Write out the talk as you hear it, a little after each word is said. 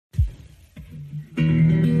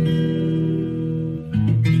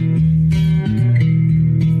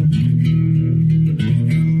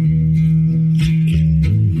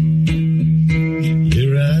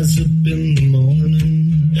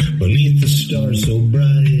are so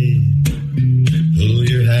bright. Pull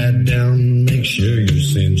your hat down, make sure your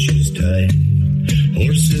cinch is tight.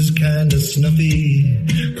 Horse is kinda snuffy,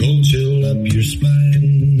 cold chill up your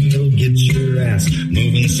spine. You'll get your ass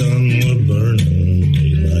moving, son, we're burning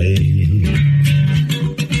daylight.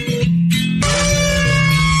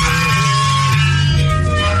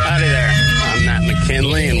 Howdy there, I'm Matt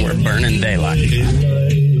McKinley and we're burning daylight.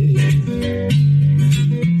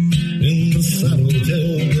 In the saddle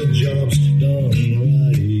till the job's done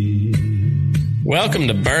right. Welcome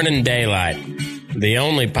to Burning Daylight, the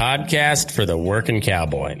only podcast for the working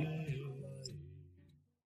cowboy.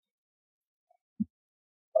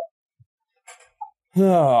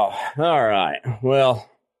 Oh, all right. Well,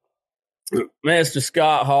 Mr.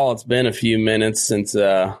 Scott Hall, it's been a few minutes since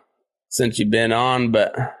you've been on,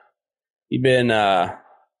 but you've been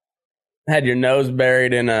had your nose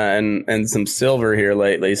buried in some silver here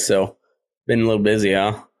lately, so been a little busy,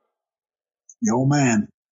 huh? Yo, man.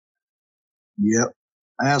 Yep.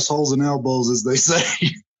 Assholes and elbows, as they say.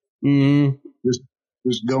 Mm-hmm.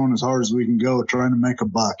 Just going as hard as we can go, trying to make a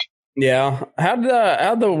buck. Yeah.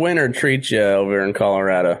 How'd the winter treat you over in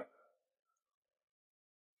Colorado?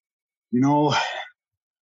 You know,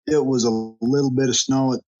 it was a little bit of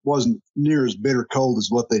snow. It wasn't near as bitter cold as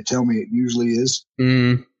what they tell me it usually is.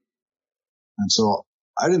 Mm. And so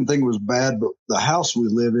I didn't think it was bad, but the house we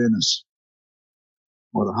live in is,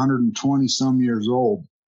 120 some years old.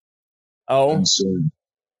 Oh. And so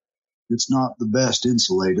it's not the best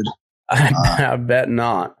insulated. I bet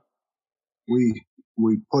not. We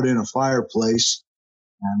put in a fireplace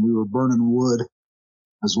and we were burning wood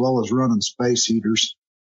as well as running space heaters.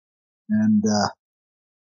 And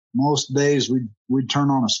most days we'd turn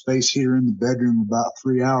on a space heater in the bedroom about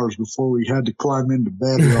 3 hours before we had to climb into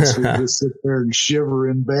bed, or else we'd just sit there and shiver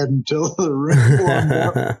in bed until the room warmed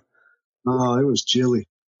up. Oh, it was chilly.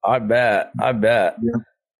 I bet.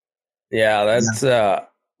 Yeah, that's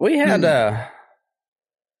we had a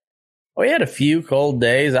few cold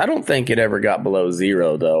days. I don't think it ever got below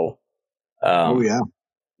zero though. Oh yeah.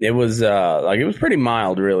 It was it was pretty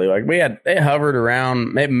mild, really. Like it hovered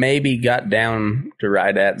around, maybe got down to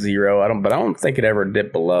right at zero. I don't think it ever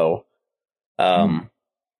dipped below. Dry.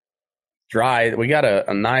 We got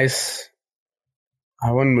a nice.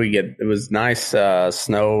 When we get it was nice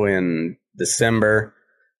snow in December,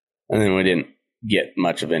 and then we didn't get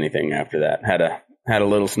much of anything after that. Had a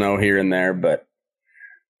little snow here and there, but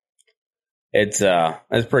it's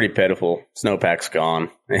pretty pitiful. Snowpack's gone.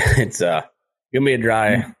 It's gonna be a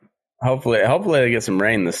dry. Hopefully they get some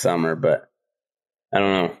rain this summer, but I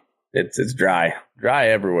don't know. It's dry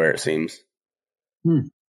everywhere, it seems. Yeah,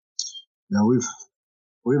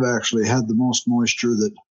 we've actually had the most moisture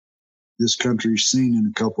that this country's seen in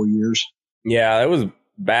a couple years. Yeah, that was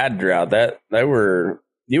bad drought.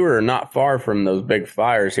 You were not far from those big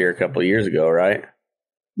fires here a couple of years ago, right?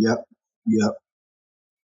 Yep.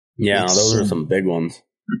 Yeah, those are some big ones.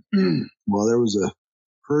 Well, there was a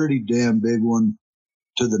pretty damn big one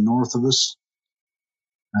to the north of us.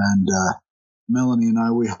 And Melanie and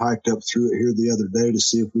I, we hiked up through it here the other day to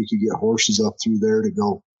see if we could get horses up through there to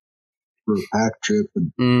go for a pack trip.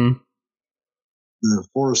 And the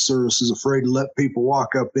Forest Service is afraid to let people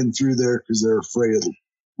walk up in through there because they're afraid of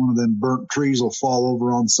one of them burnt trees will fall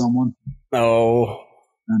over on someone. Oh.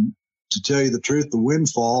 And to tell you the truth, the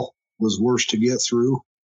windfall was worse to get through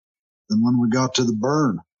than when we got to the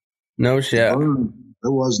burn. No shit.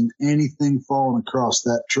 There wasn't anything falling across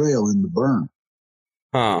that trail in the burn.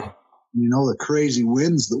 Huh. You know, the crazy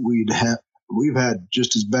winds that we've had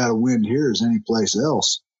just as bad a wind here as any place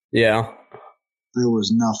else. Yeah. There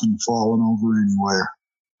was nothing falling over anywhere.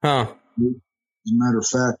 Huh. As a matter of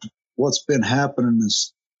fact, what's been happening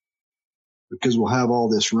is because we'll have all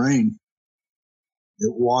this rain,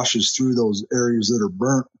 it washes through those areas that are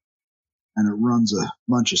burnt and it runs a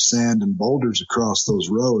bunch of sand and boulders across those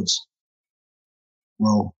roads.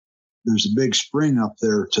 Well, there's a big spring up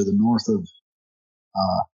there to the north of,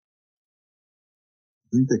 I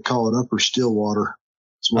think they call it Upper Stillwater.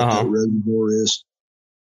 That's what that reservoir is.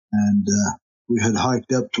 And we had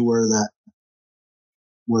hiked up to where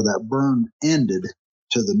that burn ended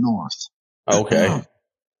to the north. Okay.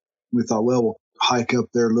 We thought, well, we'll hike up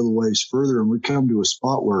there a little ways further, and we come to a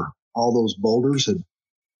spot where all those boulders had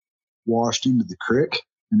washed into the creek,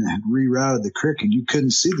 and it had rerouted the creek, and you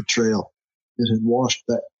couldn't see the trail. It had washed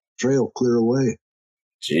that trail clear away.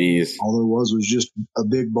 Jeez. All there was just a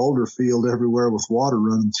big boulder field everywhere with water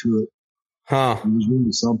running through it. Huh. It was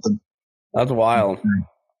really something. That's wild.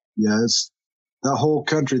 Yeah, that whole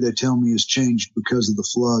country, they tell me, has changed because of the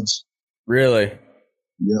floods. Really?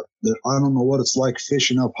 Yep. I don't know what it's like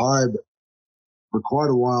fishing up high, but for quite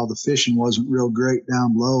a while, the fishing wasn't real great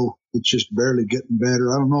down low. It's just barely getting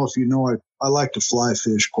better. I don't know if you know, I like to fly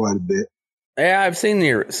fish quite a bit. Yeah, I've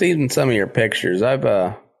seen some of your pictures. I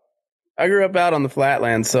grew up out on the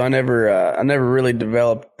flatlands, so I never really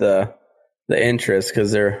developed the interest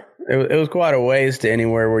because it was quite a ways to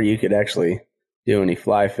anywhere where you could actually do any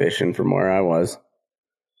fly fishing from where I was.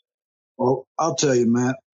 Well, I'll tell you,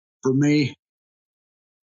 Matt, for me,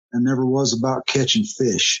 it never was about catching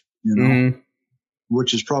fish, you know, Mm-hmm.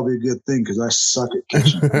 which is probably a good thing because I suck at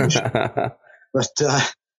catching fish. But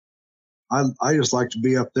I just like to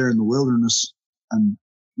be up there in the wilderness, and,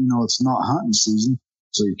 you know, it's not hunting season,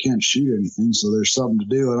 so you can't shoot anything. So there's something to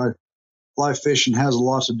do. And fly fishing has a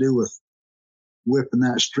lot to do with whipping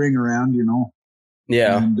that string around, you know,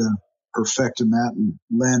 Yeah. and perfecting that and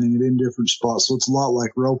landing it in different spots. So it's a lot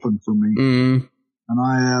like roping for me. Mm-hmm. And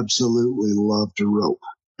I absolutely love to rope.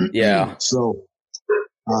 Yeah. So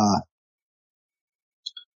I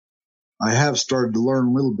have started to learn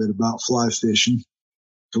a little bit about fly fishing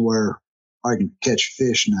to where I can catch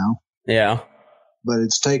fish now. Yeah. But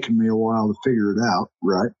it's taken me a while to figure it out,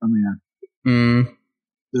 right? I mean,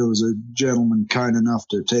 there was a gentleman kind enough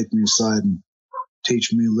to take me aside and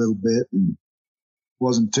teach me a little bit, and it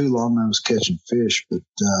wasn't too long I was catching fish, but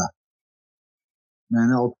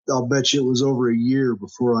man, I'll bet you it was over a year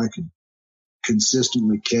before I could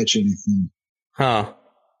consistently catch anything. Huh.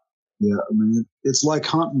 Yeah, I mean, it's like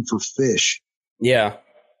hunting for fish. Yeah.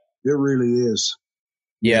 It really is.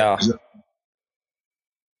 Yeah.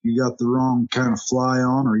 You got the wrong kind of fly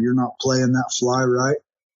on, or you're not playing that fly right,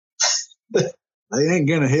 they ain't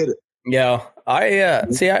gonna hit it. Yeah.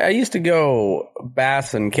 I used to go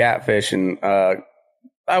bass and catfishing.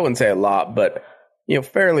 I wouldn't say a lot, but you know,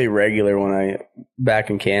 fairly regular back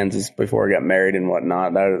in Kansas before I got married and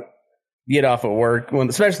whatnot. I'd get off at work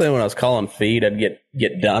especially when I was calling feed. I'd get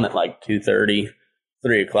done at like 2:30,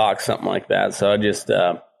 3 o'clock, something like that. So I'd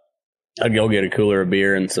go get a cooler of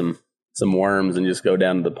beer and some worms and just go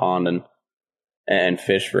down to the pond and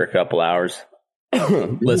fish for a couple hours,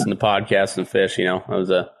 listen to podcasts and fish. You know,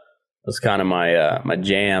 it was kind of my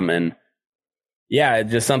jam, and yeah,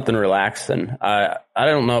 it's just something relaxing. I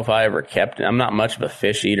don't know if I ever kept it. I'm not much of a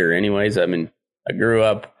fish eater, anyways. I mean, I grew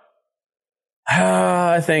up.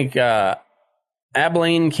 I think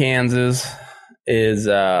Abilene, Kansas, is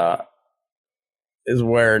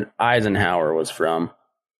where Eisenhower was from.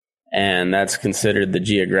 And that's considered the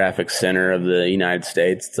geographic center of the United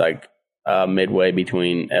States. It's like midway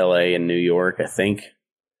between LA and New York, I think.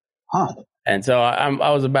 Huh. And so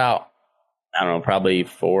I was about, I don't know, probably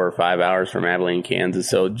 4 or 5 hours from Abilene, Kansas.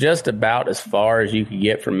 So just about as far as you could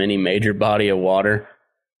get from any major body of water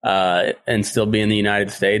and still be in the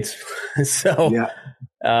United States. So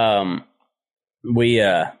we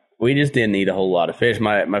just didn't eat a whole lot of fish.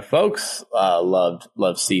 My folks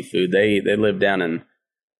loved seafood. They lived down in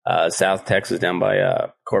South Texas, down by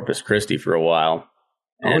Corpus Christi for a while,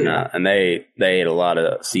 and they ate a lot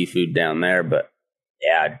of seafood down there. But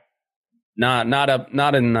yeah,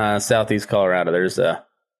 not in southeast Colorado. There's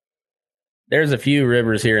a few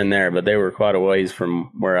rivers here and there, but they were quite a ways from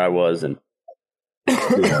where I was, and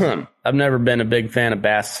I've never been a big fan of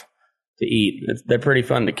bass to eat. They're pretty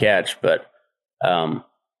fun to catch, but I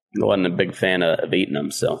wasn't a big fan of eating them.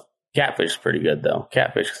 So catfish is pretty good though.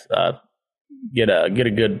 Catfish. Get a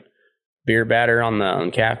good beer batter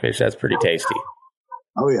on catfish. That's pretty tasty.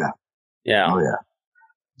 Oh yeah. Yeah. Oh yeah.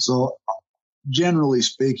 So generally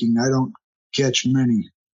speaking, I don't catch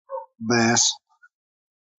many bass.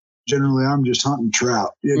 Generally, I'm just hunting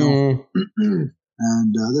trout, you know.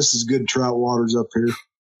 And this is good trout waters up here.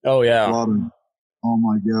 Oh yeah. Oh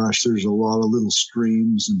my gosh, there's a lot of little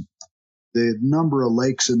streams, and the number of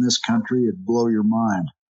lakes in this country, it'd blow your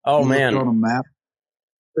mind. Oh man. Look on a map,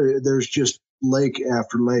 there's just lake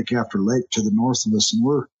after lake after lake to the north of us, and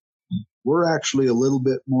we're actually a little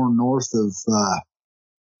bit more north of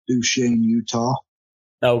Duchesne, Utah,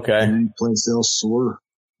 okay, than any place else. So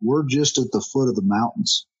we're just at the foot of the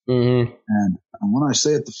mountains, and when I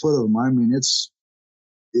say at the foot of them, I mean it's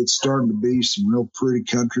starting to be some real pretty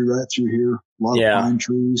country right through here. A lot of pine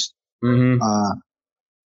trees. You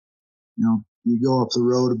know, you go up the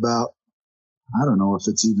road about, I don't know if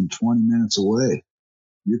it's even 20 minutes away,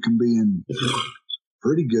 you can be in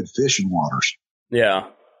pretty good fishing waters.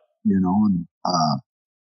 Yeah. You know, and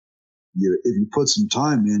if you put some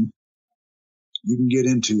time in, you can get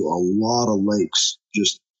into a lot of lakes,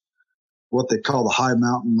 just what they call the high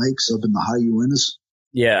mountain lakes up in the high Uintas.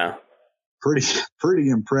 Yeah. Pretty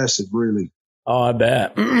impressive, really. Oh, I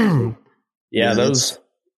bet. Yeah, those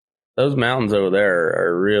mountains over there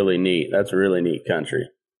are really neat. That's really neat country.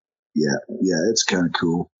 Yeah, it's kind of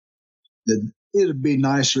cool. it'd be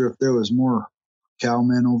nicer if there was more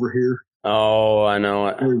cowmen over here. Oh, I know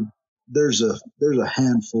it. There's a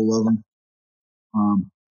handful of them.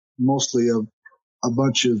 Mostly a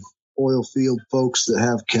bunch of oil field folks that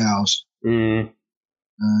have cows. Mm.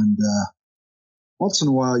 And once in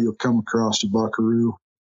a while you'll come across a buckaroo.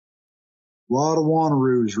 A lot of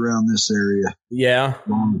wannaroos around this area. Yeah.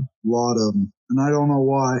 A lot of them. And I don't know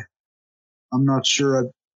why. I'm not sure. I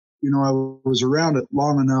was around it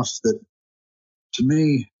long enough that, to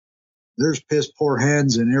me, there's piss poor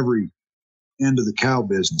hands in every end of the cow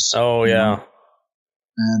business. Oh, yeah.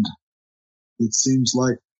 And it seems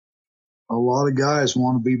like a lot of guys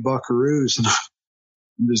want to be buckaroos. And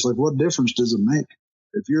I'm just like, what difference does it make?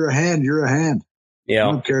 If you're a hand, you're a hand. Yeah.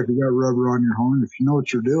 I don't care if you got rubber on your horn. If you know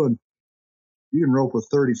what you're doing, you can rope with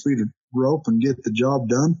 30 feet of rope and get the job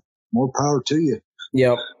done. More power to you.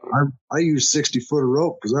 Yep. I use 60 foot of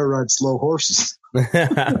rope because I ride slow horses.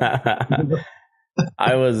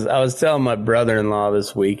 I was telling my brother-in-law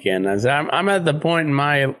this weekend. I said, I'm at the point in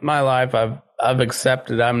my life I've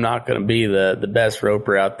accepted I'm not going to be the best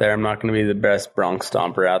roper out there. I'm not going to be the best bronc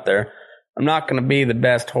stomper out there. I'm not going to be the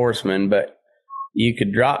best horseman, but you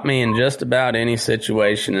could drop me in just about any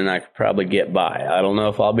situation and I could probably get by. I don't know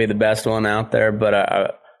if I'll be the best one out there, but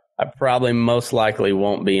I probably most likely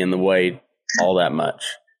won't be in the way all that much.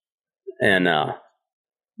 And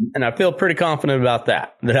I feel pretty confident about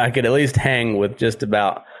that I could at least hang with just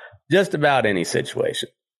about any situation.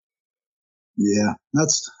 Yeah,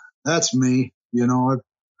 that's me.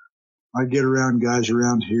 I get around guys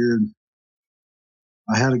around here, and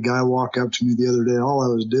I had a guy walk up to me the other day. All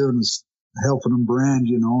I was doing is helping them brand,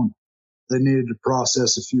 and they needed to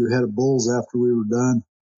process a few head of bulls after we were done.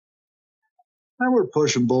 And we're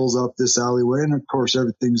pushing bulls up this alleyway, and of course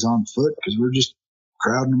everything's on foot because we're just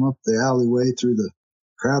crowding them up the alleyway through the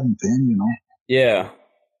crabbing pen, Yeah.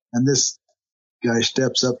 And this guy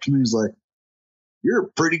steps up to me. He's like, "You're a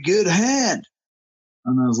pretty good hand."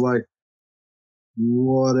 And I was like,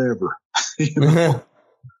 "Whatever."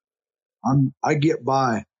 I get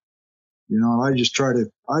by. I just try to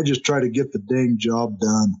get the dang job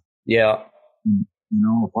done. Yeah.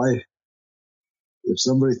 If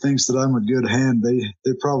somebody thinks that I'm a good hand,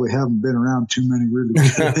 they probably haven't been around too many really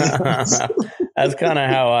good hands. That's kind of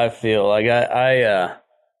how I feel. Like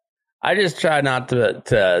I just try not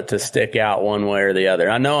to stick out one way or the other.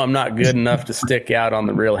 I know I'm not good enough to stick out on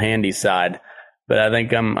the real handy side, but I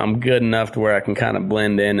think I'm good enough to where I can kind of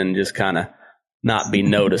blend in and just kind of not be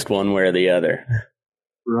noticed one way or the other.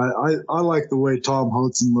 Right. I like the way Tom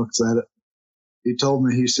Hodson looks at it. He told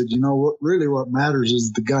me, he said, what matters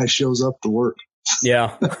is the guy shows up to work.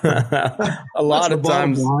 Yeah. a lot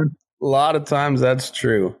of times that's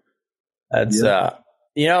true. That's,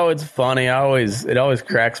 it's funny. It always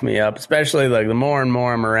cracks me up, especially like the more and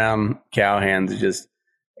more I'm around cow hands, it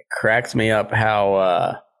cracks me up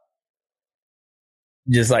how,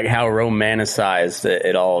 just like how romanticized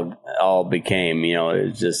it all became.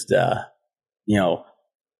 It's just,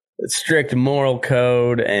 strict moral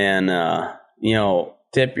code and,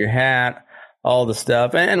 tip your hat, all the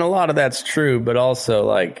stuff. And a lot of that's true, but also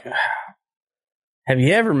like, have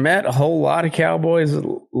you ever met a whole lot of cowboys? A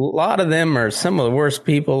lot of them are some of the worst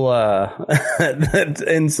people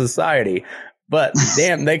in society, but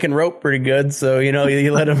damn, they can rope pretty good. So, you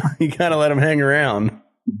kind of let them hang around.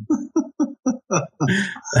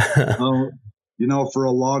 For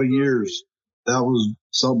a lot of years, that was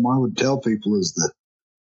something I would tell people is that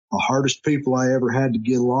the hardest people I ever had to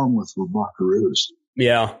get along with were buckaroos.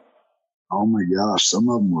 Yeah. Oh my gosh. Some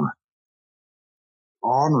of them were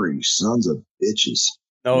ornery sons of bitches.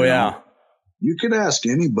 Oh, yeah. You could ask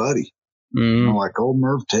anybody. Mm-hmm. Like old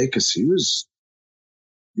Merv Takis, he was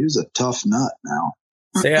a tough nut now.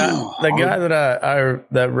 See, the guy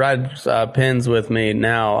that rides pins with me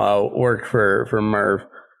now worked for Merv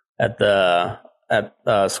at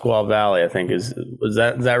Squaw Valley, I think is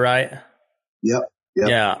that right? Yep.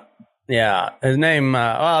 Yeah. His name.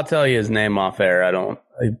 I'll tell you his name off air. I don't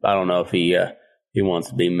know if he wants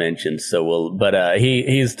to be mentioned. So but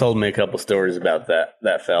he's told me a couple stories about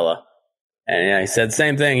that fella, and he said the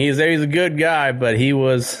same thing. He's a good guy, but he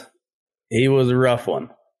was a rough one.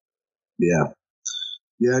 Yeah.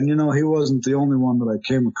 Yeah, and he wasn't the only one that I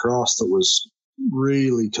came across that was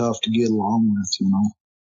really tough to get along with,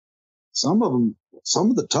 Some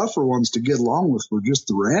of the tougher ones to get along with were just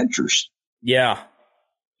the ranchers. Yeah.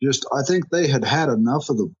 I think they had enough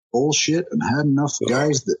of the bullshit and had enough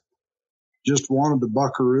guys that just wanted the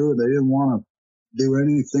buckaroo. They didn't want to do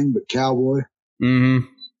anything but cowboy. Mm-hmm.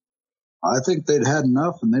 I think they'd had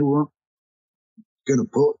enough and they weren't going to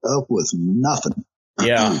put up with nothing.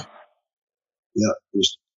 Yeah. Yeah,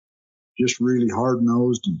 just just really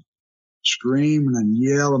hard-nosed and screaming and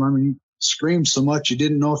yelling. I mean, scream so much you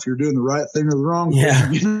didn't know if you're doing the right thing or the wrong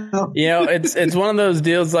thing. It's one of those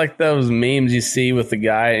deals like those memes you see with the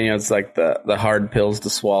guy, it's like the hard pills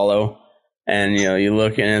to swallow. And, you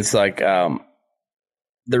look and it's like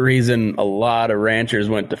the reason a lot of ranchers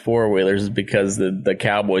went to four-wheelers is because the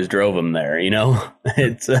cowboys drove them there,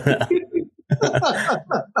 It's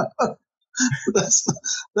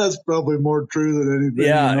that's probably more true than anything.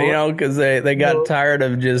 Yeah, because they got tired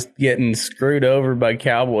of just getting screwed over by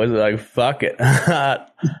cowboys. They're like, fuck it,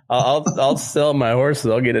 I'll sell my horses.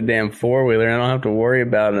 I'll get a damn four-wheeler. I don't have to worry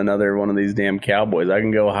about another one of these damn cowboys. I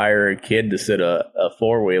can go hire a kid to sit a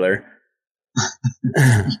four-wheeler.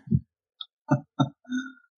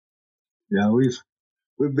 Yeah,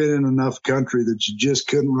 we've been in enough country that you just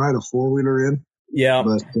couldn't ride a four-wheeler in. Yeah,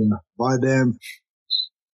 but by damn.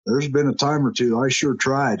 There's been a time or two I sure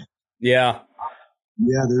tried. Yeah,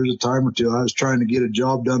 there's a time or two I was trying to get a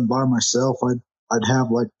job done by myself. I'd have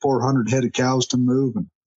like 400 head of cows to move, and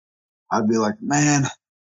I'd be like, man,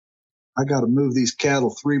 I got to move these cattle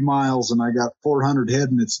 3 miles, and I got 400 head,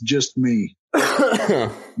 and it's just me. I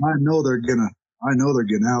know they're gonna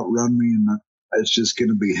outrun me, and it's just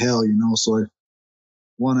gonna be hell, So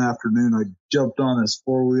one afternoon I jumped on this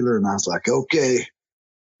four-wheeler, and I was like, okay,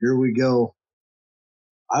 here we go.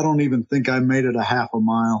 I don't even think I made it a half a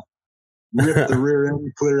mile. Ripped the rear end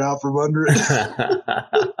clear out from under it. I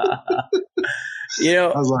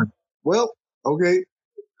was like, well, okay.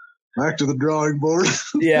 Back to the drawing board.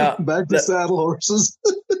 Yeah. Back to saddle horses.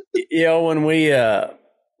 When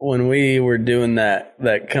we were doing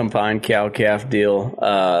that combined cow calf deal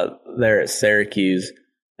there at Syracuse,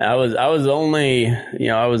 I was only,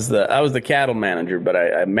 I was the cattle manager, but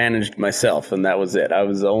I managed myself, and that was it. I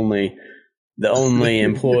was the only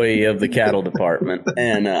employee of the cattle department.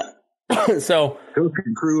 And so cook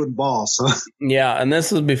and crew and boss, huh? Yeah, and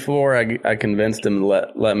this was before I convinced him to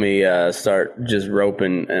let me start just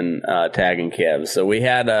roping and tagging calves. So we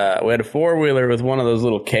had a four-wheeler with one of those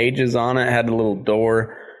little cages on it. It had a little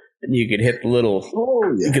door, and you could hit the little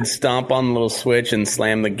you could stomp on the little switch and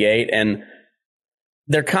slam the gate, and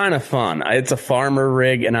they're kind of fun. It's a farmer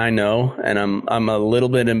rig, and I know, and I'm a little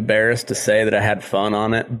bit embarrassed to say that I had fun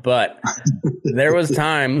on it, but there was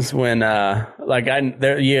times when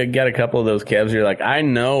you got a couple of those calves. You're like, I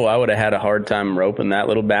know I would have had a hard time roping that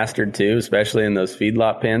little bastard too, especially in those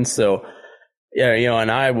feedlot pens. So yeah,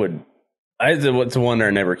 and it's a wonder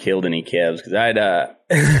I never killed any calves, because I'd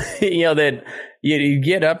you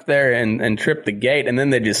get up there and trip the gate, and then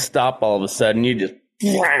they just stop all of a sudden. You just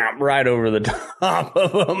right over the top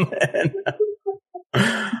of them. And,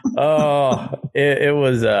 it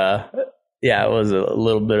was it was a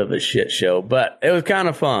little bit of a shit show, but it was kind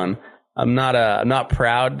of fun. I'm not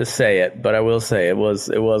proud to say it, but I will say it was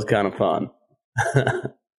kind of fun.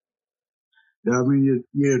 Yeah, I mean,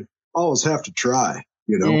 you always have to try,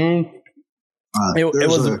 Mm-hmm.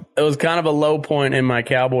 It was kind of a low point in my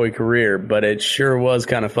cowboy career, but it sure was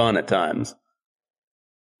kind of fun at times.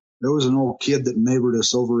 There was an old kid that neighbored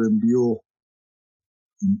us over in Buell.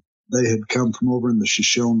 They had come from over in the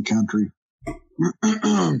Shoshone country.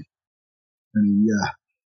 And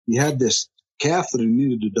he had this calf that he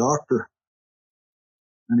needed a doctor.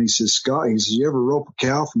 And he says, Scott, you ever rope a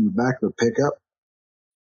cow from the back of a pickup?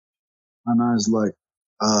 And I was like,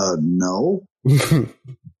 no.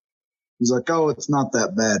 He's like, oh, it's not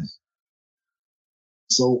that bad.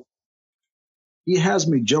 So he has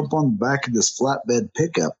me jump on the back of this flatbed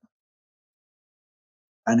pickup.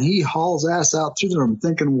 And he hauls ass out through there. I'm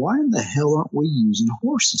thinking, why in the hell aren't we using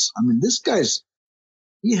horses? I mean,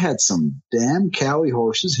 he had some damn cowy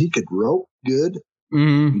horses. He could rope good.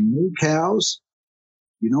 Mm-hmm. He knew cows,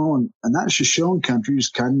 and that Shoshone country is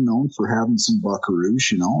kind of known for having some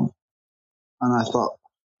buckaroos, And I thought,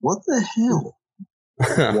 what the hell?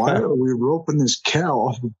 Why are we roping this cow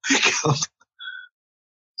off the pickup?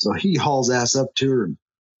 So he hauls ass up to her, and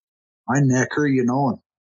I neck her, and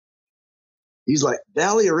he's like,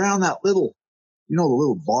 dally around that little, the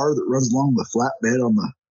little bar that runs along the flatbed on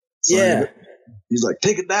the side of it. He's like,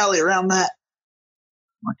 take a dally around that.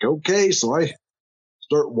 I'm like, okay. So I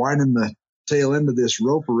start winding the tail end of this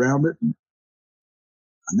rope around it. And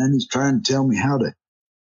then he's trying to tell me how to,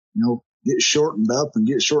 get shortened up. I'm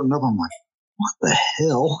like, what the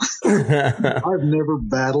hell? I've never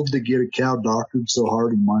battled to get a cow doctored so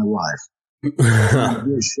hard in my life. She'd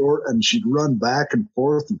get short, and she'd run back and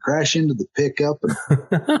forth and crash into the pickup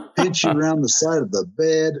and pinch you around the side of the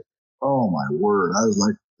bed. Oh my word. I was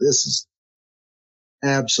like, this is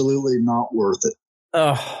absolutely not worth it.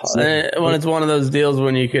 When it's one of those deals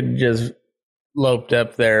when you could just loped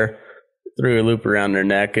up there, threw a loop around their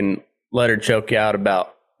neck, and let her choke you out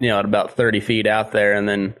about, at about 30 feet out there and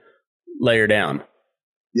then lay her down.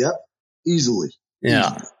 Yep. Easily. Yeah.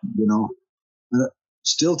 Easily, And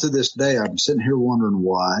still to this day, I'm sitting here wondering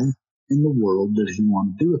why in the world did he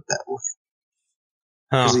want to do it that way?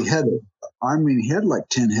 Because he had like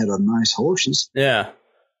 10 head of nice horses. Yeah.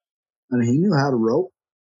 And he knew how to rope.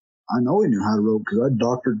 I know he knew how to rope because I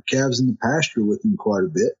doctored calves in the pasture with him quite a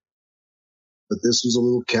bit. But this was a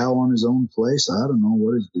little cow on his own place. I don't know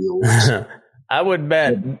what his deal was. I would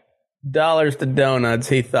bet dollars to donuts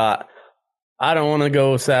he thought, I don't want to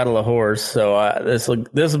go saddle a horse, so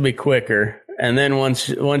this will be quicker. And then once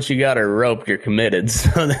you got her roped, you're committed.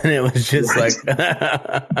 So then it was just like,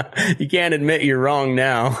 you can't admit you're wrong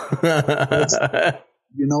now.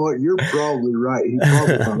 You know what? You're probably right. He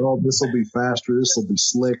probably thought, oh, this will be faster. This will be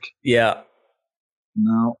slick. Yeah.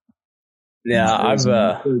 No. Yeah, it's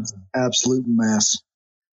an absolute mess.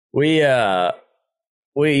 We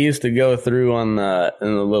used to go through in the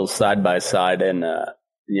little side by side, and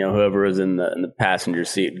whoever was in the passenger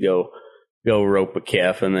seat would go rope a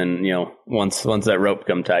calf, and then once that rope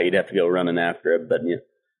come tight, you'd have to go running after it. But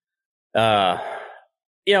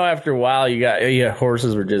after a while, your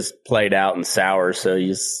horses were just played out and sour, so you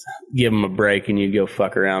just give them a break, and you'd go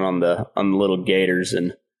fuck around on the little gators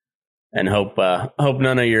and hope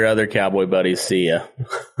none of your other cowboy buddies see you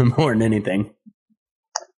more than anything.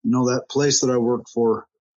 That place that I worked for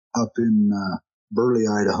up in Burley,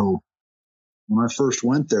 Idaho, when I first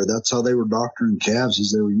went there, that's how they were doctoring calves,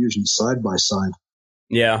 is they were using side by side.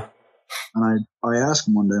 Yeah. And I asked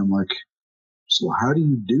them one day, I'm like, so how do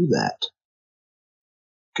you do that?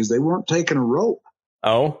 Because they weren't taking a rope.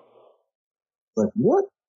 Oh. Like, what?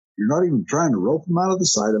 You're not even trying to rope them out of the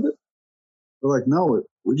side of it? They're like, no,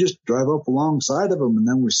 we just drive up alongside of them and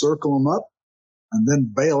then we circle them up and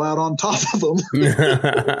then bail out on top of them.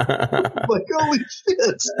 Like, holy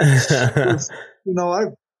shit.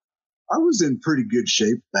 I was in pretty good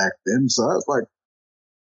shape back then. So I was like,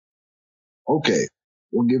 okay,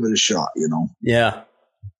 we'll give it a shot, Yeah.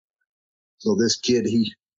 So this kid,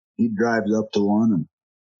 he drives up to one and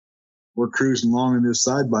we're cruising along in this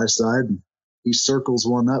side by side and he circles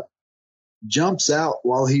one up, jumps out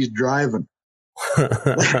while he's driving.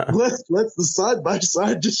 Let the side by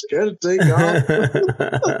side just kind of take off.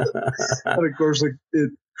 And of course,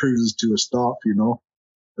 it cruises to a stop,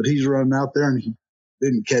 but he's running out there and he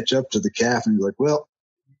didn't catch up to the calf. And he's like, well,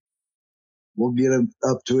 we'll get him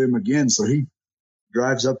up to him again. So he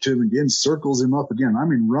drives up to him again, circles him up again. I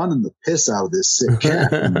mean, running the piss out of this sick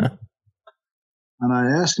calf. And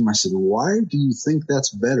I asked him, I said, why do you think that's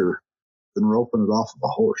better than roping it off of a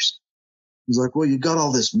horse? He's like, well, you got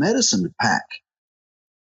all this medicine to pack.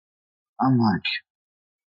 I'm like,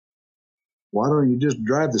 why don't you just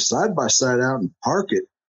drive the side by side out and park it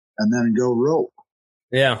and then go rope?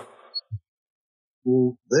 Yeah.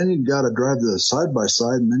 Well, then you got to drive the side by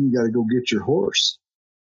side and then you got to go get your horse.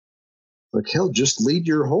 Like, hell, just lead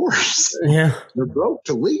your horse. Yeah. They're broke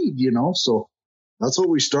to lead, so that's what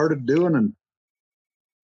we started doing. And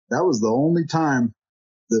that was the only time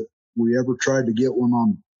that we ever tried to get one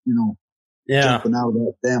on, jumping out of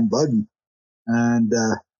that damn buggy. And,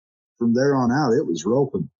 from there on out, it was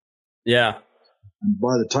roping. Yeah. And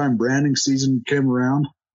by the time branding season came around,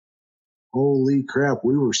 holy crap,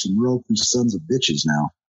 we were some roping sons of bitches now.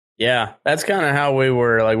 Yeah, that's kind of how we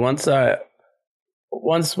were. Like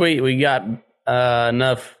once we got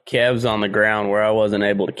enough calves on the ground where I wasn't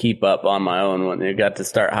able to keep up on my own, when I got to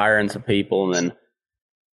start hiring some people and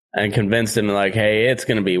convinced them like, hey, it's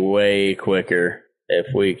going to be way quicker if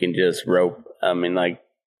we can just rope. I mean, like,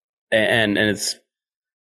 and it's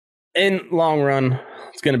in long run,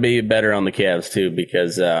 it's going to be better on the calves too,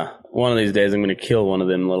 because one of these days I'm going to kill one of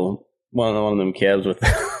them calves with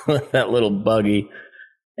with that little buggy,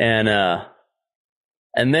 and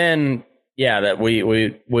then that we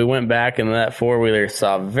went back, and that 4-wheeler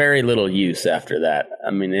saw very little use after that.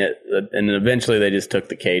 I mean, and eventually they just took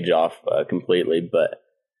the cage off completely, but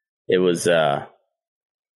it was and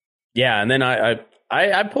then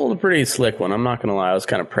I pulled a pretty slick one. I'm not going to lie. I was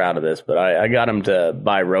kind of proud of this, but I got him to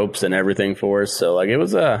buy ropes and everything for us. So, like, it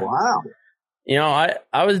was wow.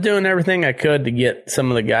 I was doing everything I could to get some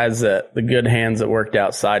of the guys the good hands that worked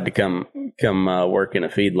outside to come work in a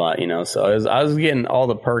feedlot, so I was getting all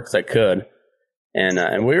the perks I could.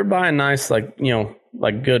 And we were buying nice, like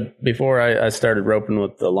good before I started roping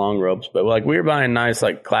with the long ropes, but like we were buying nice,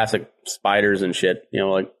 like classic spiders and shit,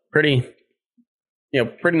 like pretty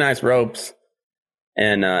nice ropes.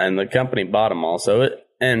 And the company bought them all. So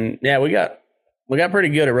we got pretty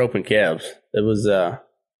good at roping calves. It was I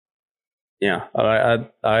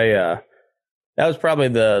that was probably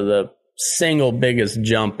the single biggest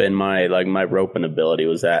jump in my roping ability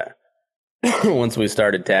was that once we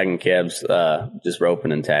started tagging calves, just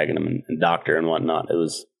roping and tagging them and doctor and whatnot, it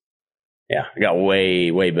was, I got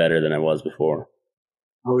way, way better than I was before.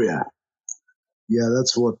 Oh, yeah. Yeah,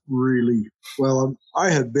 that's what really, well, I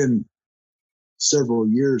had been several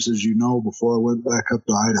years, as you know, before I went back up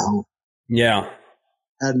to Idaho. Yeah.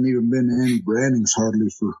 Hadn't even been to any brandings hardly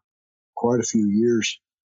for quite a few years.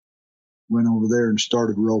 Went over there and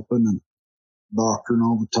started roping and doctoring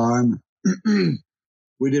all the time.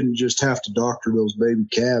 We didn't just have to doctor those baby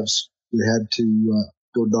calves. We had to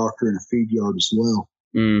go doctor in a feed yard as well.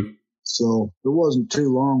 Mm. So it wasn't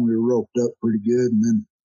too long. We were roped up pretty good. And then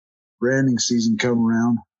branding season come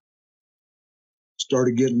around.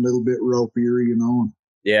 Started getting a little bit ropier, you know.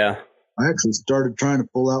 Yeah. I actually started trying to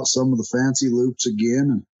pull out some of the fancy loops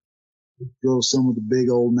again and throw some of the big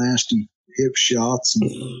old nasty hip shots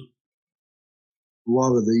and a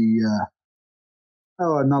lot of the,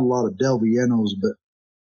 not a lot of Del Viennos, but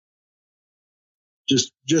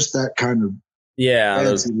just that kind of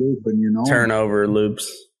fancy looping, you know. Turnover loops.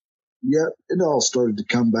 Yeah, it all started to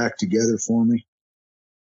come back together for me.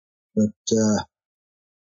 But,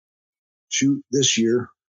 shoot, this year,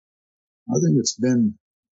 I think it's been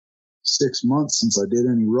 6 months since I did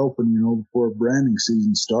any roping, you know, before branding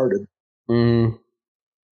season started. Mm.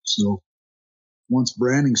 So once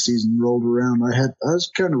branding season rolled around, I was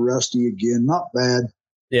kind of rusty again. Not bad.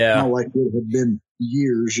 Yeah. Not like it had been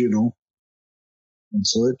years, you know. And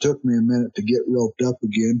so it took me a minute to get roped up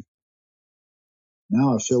again.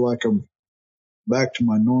 Now I feel like I'm back to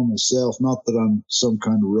my normal self. Not that I'm some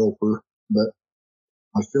kind of roper, but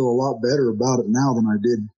I feel a lot better about it now than I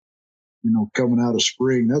did, you know, coming out of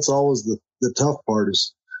spring. That's always the tough part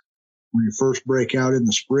is when you first break out in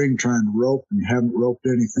the spring trying to rope and you haven't roped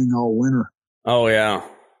anything all winter. Oh, yeah.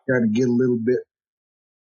 Kind of get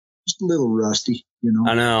just a little rusty, you know.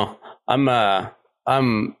 I know.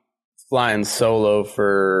 I'm flying solo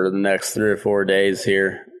for the next 3 or 4 days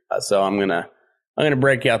here. So I'm gonna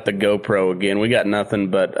break out the GoPro again. We got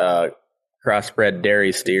nothing but crossbred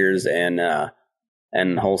dairy steers and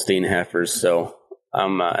Holstein heifers. So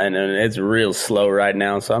and it's real slow right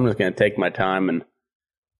now. So I'm just gonna take my time and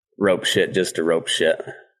rope shit just to rope shit.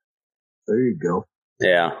 There you go.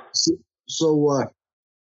 Yeah. So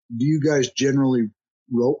do you guys generally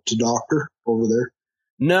rope to doctor over there?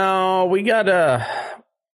 No, we got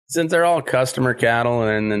since they're all customer cattle,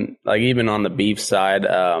 and then like even on the beef side,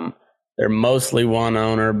 they're mostly one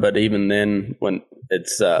owner, but even then when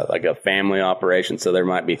it's like a family operation, so there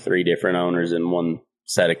might be 3 different owners in one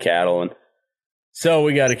set of cattle, and so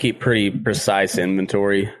we got to keep pretty precise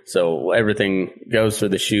inventory. So everything goes through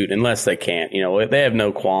the chute unless they can't. You know, they have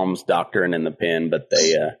no qualms doctoring in the pen, but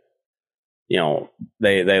they, you know,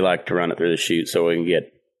 they like to run it through the chute so we can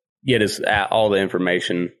get us all the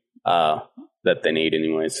information that they need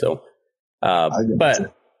anyway. So,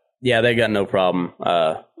 but yeah, they got no problem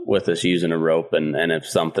with us using a rope, and if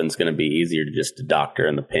something's going to be easier to just doctor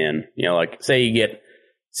in the pen, you know, like say you get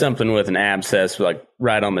something with an abscess like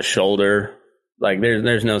right on the shoulder. Like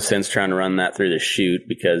there's no sense trying to run that through the chute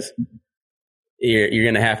because you're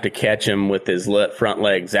going to have to catch him with his front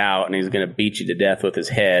legs out, and he's going to beat you to death with his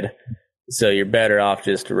head. So you're better off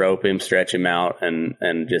just to rope him, stretch him out, and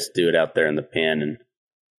just do it out there in the pen. And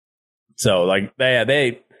so like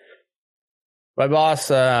my boss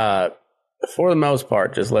for the most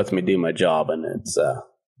part just lets me do my job, and it's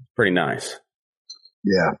pretty nice.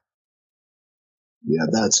 Yeah,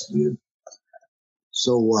 that's good.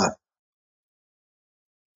 So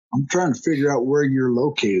I'm trying to figure out where you're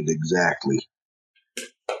located exactly.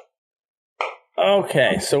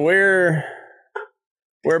 Okay, so we're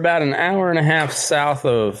about an hour and a half south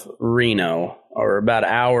of Reno, or about an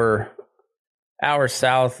hour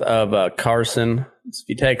south of Carson. So if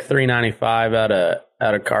you take 395 out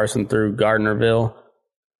of Carson through Gardnerville,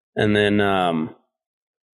 and then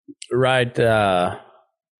right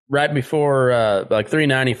before like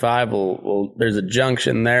 395 will there's a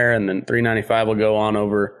junction there, and then 395 will go on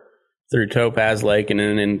over through Topaz Lake and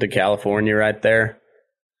then into California right there.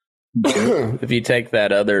 If you take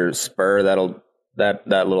that other spur, that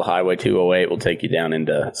little Highway 208 will take you down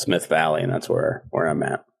into Smith Valley, and that's where I'm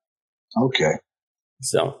at. Okay.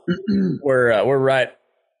 So we're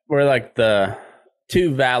like the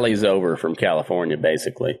 2 valleys over from California,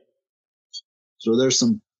 basically. So there's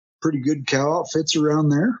some pretty good cow outfits around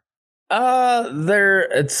there.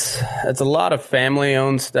 It's a lot of family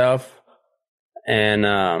owned stuff, and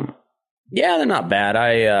yeah, they're not bad.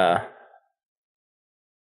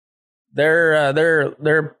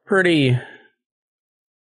 They're pretty,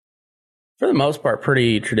 for the most part,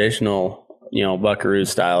 pretty traditional buckaroo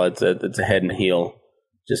style. It's a head and heel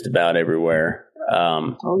just about everywhere.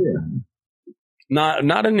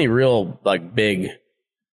 Not any real like big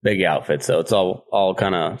outfits. So it's all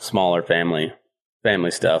kind of smaller family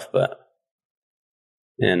stuff, but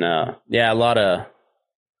a lot of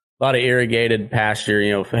irrigated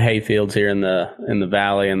pasture, hay fields here in the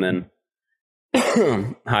valley, and then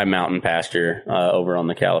high mountain pasture over on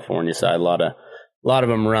the California side. A lot of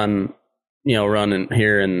them run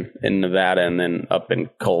here in Nevada, and then up in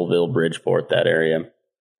Colville, Bridgeport, that area,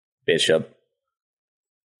 Bishop.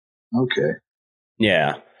 Okay.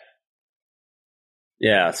 Yeah.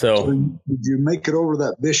 So did you make it over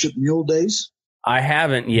that Bishop Mule Days? I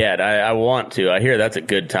haven't yet. I want to. I hear that's a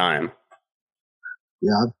good time.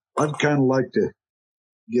 Yeah, I'd kind of like to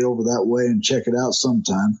get over that way and check it out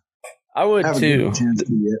sometime. I would too. Haven't had a chance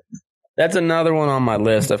to yet. That's another one on my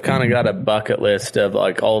list. I've kind of got a bucket list of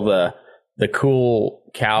like all the cool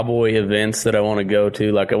cowboy events that I want to go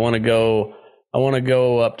to. Like I want to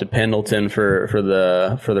go up to Pendleton for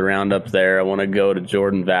the roundup there. I want to go to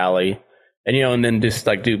Jordan Valley, and then just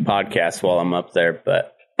like do podcasts while I'm up there.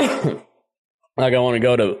 But like I want to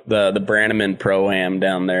go to the Brannaman Pro-Am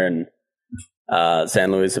down there in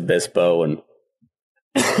San Luis Obispo, and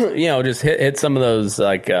just hit some of those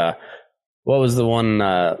like what was the one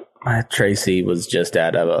Tracy was just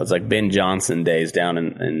at? It was like Ben Johnson days down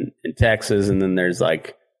in Texas, and then there's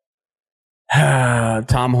like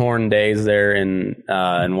Tom Horn days there in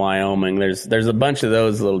Wyoming. There's a bunch of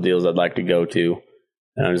those little deals I'd like to go to,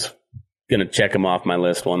 and I'm just gonna check them off my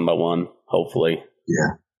list one by one, hopefully.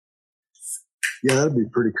 Yeah, that'd be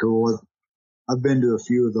pretty cool. I've been to a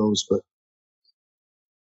few of those, but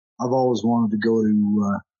I've always wanted to go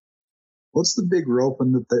to what's the big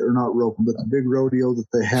roping but the big rodeo that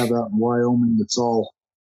they have out in Wyoming that's all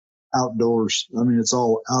outdoors. I mean, it's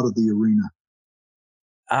all out of the arena.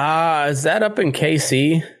 Is that up in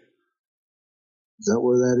KC? Is that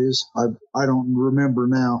where that is? I don't remember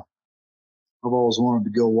now. I've always wanted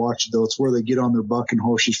to go watch it, though. It's where they get on their bucking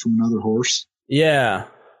horses from another horse. Yeah.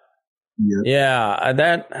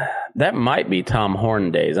 That might be Tom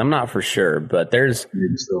Horn days. I'm not for sure, but there's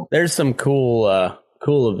some cool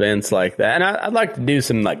events like that, and I'd like to do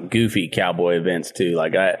some like goofy cowboy events too.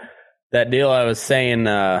 Like that deal I was saying,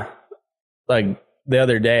 like the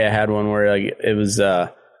other day I had one where like it was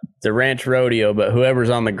it's a ranch rodeo, but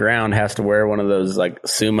whoever's on the ground has to wear one of those like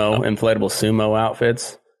inflatable sumo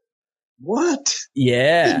outfits. What?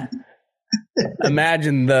 Yeah.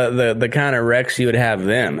 Imagine the kind of wrecks you would have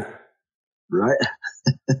then. Right.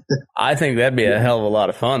 I think that'd be a hell of a lot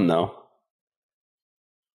of fun, though.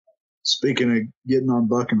 Speaking of getting on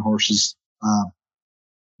bucking horses,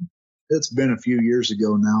 it's been a few years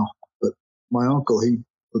ago now, but my uncle, he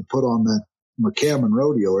would put on that McCammon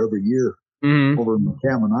rodeo every year over in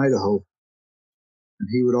McCammon, Idaho. And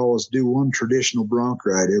he would always do one traditional bronc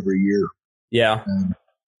ride every year. Yeah. And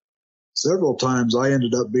several times I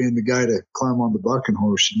ended up being the guy to climb on the bucking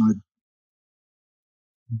horse, and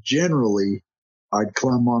I'd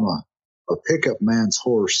climb on a pickup man's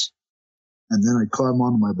horse, and then I'd climb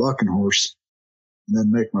onto my bucking horse and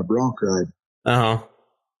then make my bronc ride.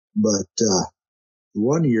 But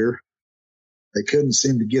one year they couldn't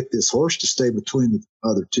seem to get this horse to stay between the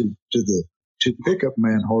other two pickup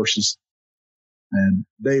man horses. And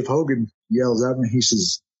Dave Hogan yells at me. He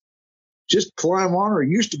says, "Just climb on her. It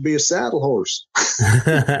used to be a saddle horse."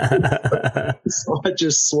 So I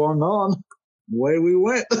just swung on. Away we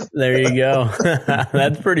went. There you go.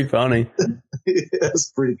 That's pretty funny. Yeah, that's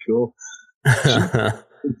pretty cool.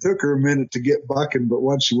 It took her a minute to get bucking, but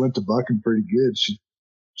once she went to bucking pretty good, she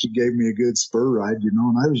gave me a good spur ride, and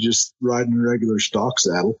I was just riding a regular stock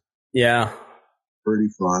saddle. Yeah. Pretty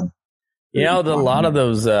fun. A lot of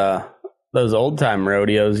those old time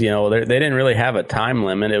rodeos, they didn't really have a time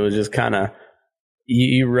limit. It was just kind of,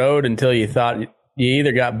 you rode until you thought you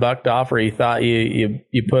either got bucked off or you thought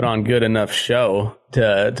you put on good enough show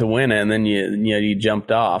to win it, and then you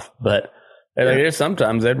jumped off. But there's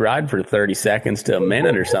sometimes they'd ride for 30 seconds to a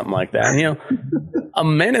minute or something like that. And, a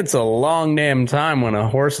minute's a long damn time when a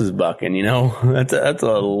horse is bucking. That's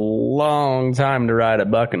a long time to ride a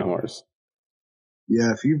bucking horse.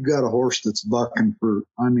 Yeah, if you've got a horse that's bucking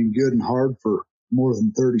good and hard for more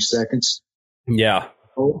than 30 seconds. Yeah.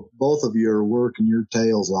 Both of you are working your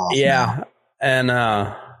tails off. Yeah. Now. And,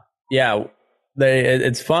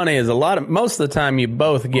 it's funny is most of the time you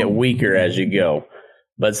both get weaker as you go,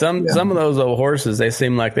 but some of those old horses, they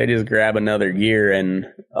seem like they just grab another gear. And,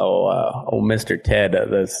 old Mr. Ted,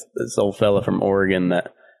 this old fella from Oregon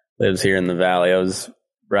that lives here in the valley, I was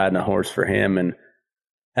riding a horse for him. And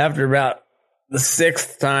after about the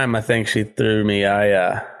sixth time I think she threw me,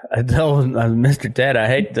 I told Mr. Ted I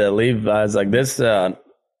hate to leave. I was like, this a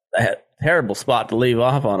terrible spot to leave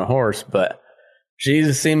off on a horse, but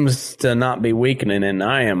she seems to not be weakening, and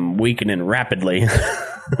I am weakening rapidly. I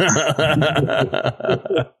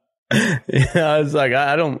was like,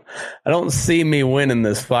 I don't see me winning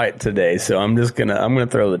this fight today, so I'm gonna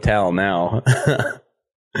throw the towel now.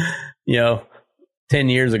 10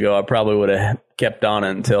 years ago, I probably would have kept on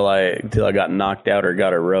it until I got knocked out or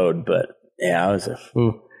got a road. But yeah,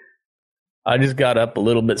 I just got up a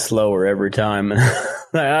little bit slower every time.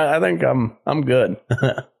 I think I'm good.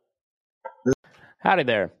 Howdy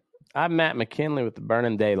there. I'm Matt McKinley with the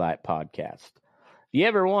Burning Daylight podcast. If you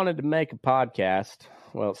ever wanted to make a podcast,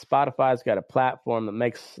 well, Spotify's got a platform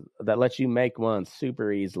that lets you make one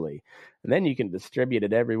super easily. And then you can distribute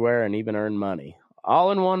it everywhere and even earn money.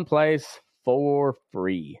 All in one place for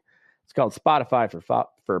free. It's called Spotify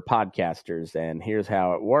for podcasters, and here's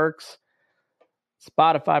how it works.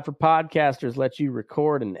 Spotify for podcasters lets you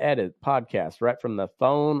record and edit podcasts right from the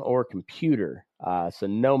phone or computer. So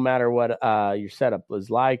no matter what your setup is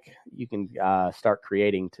like, you can start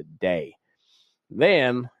creating today.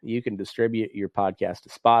 Then you can distribute your podcast to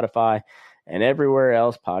Spotify and everywhere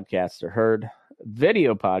else podcasts are heard.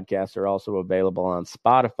 Video podcasts are also available on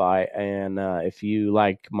Spotify. And if you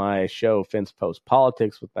like my show, Fence Post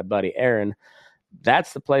Politics with my buddy Aaron,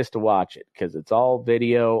 that's the place to watch it because it's all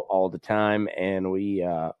video all the time. And we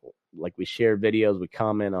share videos, we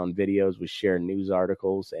comment on videos, we share news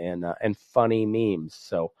articles and funny memes.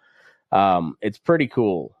 So it's pretty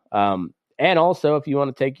cool. And also, if you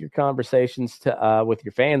want to take your conversations with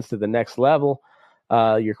your fans to the next level,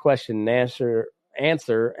 your question and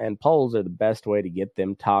answer and polls are the best way to get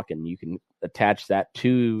them talking. You can attach that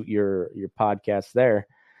to your podcast there,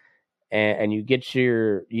 and you get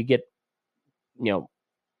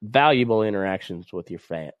valuable interactions with your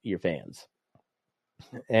fans.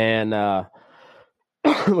 And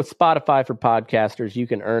with Spotify for podcasters, you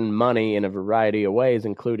can earn money in a variety of ways,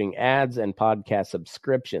 including ads and podcast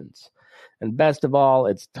subscriptions. And best of all,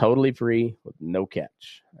 it's totally free with no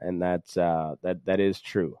catch. And that's that is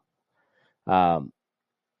true.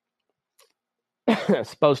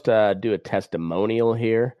 Supposed to do a testimonial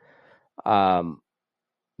here. But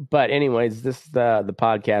anyways, this is the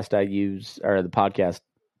podcast I use, or the podcast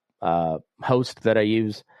host that I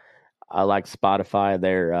use. I like Spotify.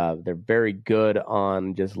 They're very good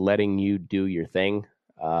on just letting you do your thing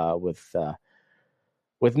with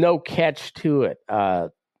no catch to it.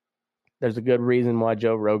 There's a good reason why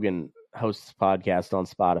Joe Rogan hosts podcasts on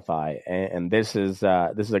Spotify, and this is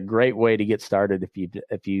a great way to get started if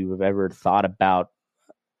you've ever thought about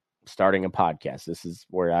starting a podcast. This is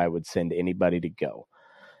where I would send anybody to go.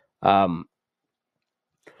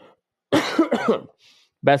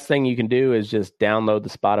 Best thing you can do is just download the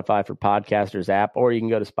Spotify for Podcasters app, or you can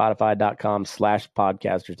go to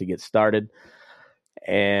spotify.com/podcasters to get started.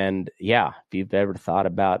 And yeah, if you've ever thought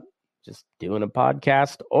about just doing a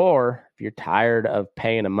podcast, or if you're tired of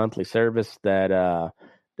paying a monthly service that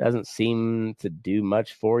doesn't seem to do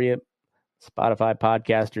much for you, Spotify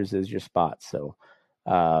Podcasters is your spot. So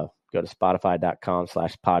go to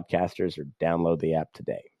spotify.com/podcasters or download the app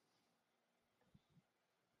today.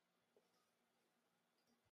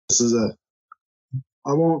 I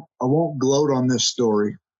won't gloat on this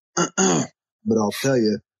story, but I'll tell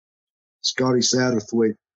you, Scotty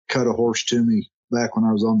Satterthwaite cut a horse to me back when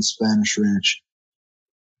I was on the Spanish ranch.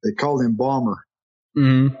 They called him Bomber.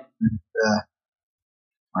 Mm-hmm. And,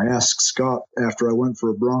 I asked Scott after I went for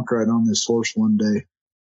a bronc ride on this horse one day,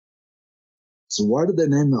 so why did they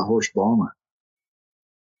name that horse Bomber?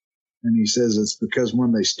 And he says it's because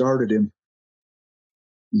when they started him,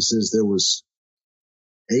 he says there was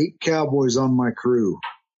 8 cowboys on my crew.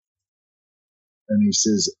 And he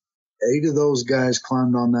says 8 of those guys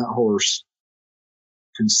climbed on that horse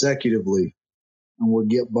consecutively and would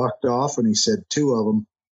get bucked off. And he said 2 of them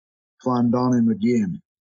climbed on him again.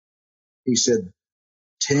 He said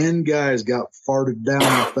 10 guys got farted down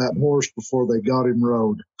off that horse before they got him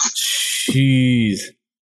rode. Jeez.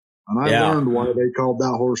 And I learned why they called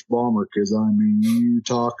that horse Bomber, because, I mean, you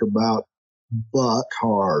talk about buck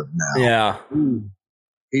hard now. Yeah. Ooh.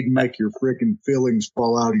 He'd make your freaking fillings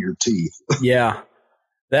fall out of your teeth. Yeah.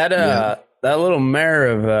 That little mare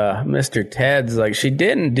of Mr. Ted's, like, she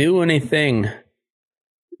didn't do anything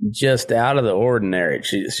just out of the ordinary.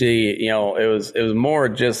 She it was more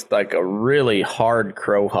just like a really hard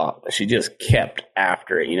crow hop. She just kept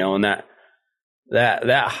after it, and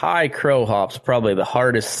that high crow hop's probably the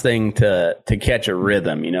hardest thing to catch a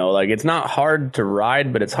rhythm, like it's not hard to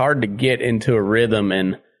ride, but it's hard to get into a rhythm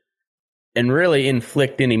and and really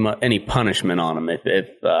inflict any punishment on them. If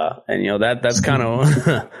and you know that's kind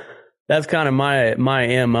of that's kind of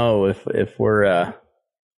my MO. If we're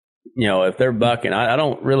you know, if they're bucking, I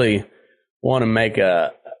don't really want to make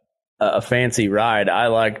a fancy ride. I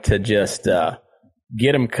like to just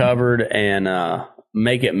get them covered and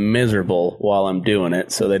make it miserable while I'm doing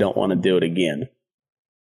it, so they don't want to do it again.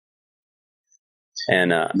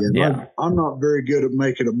 And I'm not very good at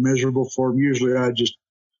making it miserable for them. Usually, I just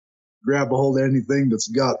grab a hold of anything that's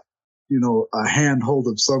got, you know, a handhold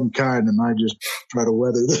of some kind, and I just try to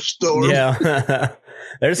weather the storm. Yeah,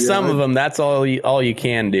 there's some of them. That's all you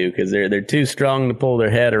can do, because they're too strong to pull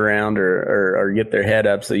their head around or get their head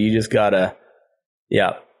up. So you just gotta,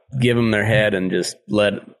 give them their head and just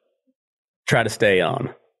try to stay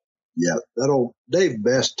on. Yeah, that old Dave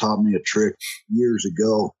Best taught me a trick years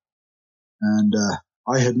ago, and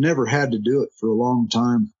I had never had to do it for a long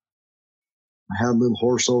time. I had a little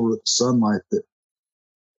horse over at the Sunlight that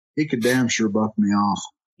he could damn sure buck me off.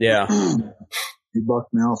 Yeah. He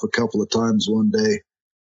bucked me off a couple of times one day.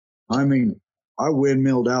 I mean, I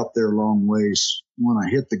windmilled out there a long ways. When I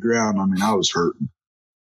hit the ground, I mean, I was hurting.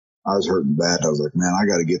 I was hurting bad. I was like, man, I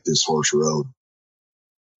got to get this horse rode.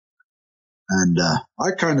 And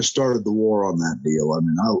I kind of started the war on that deal. I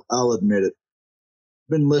mean, I'll admit it.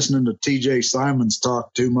 Been listening to TJ Simons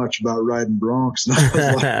talk too much about riding broncs. And I was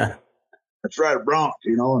like, let's ride a bronc,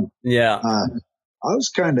 you know. And I was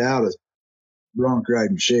kind of out of bronc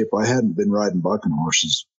riding shape. I hadn't been riding bucking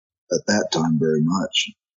horses at that time very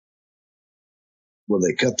much. Well,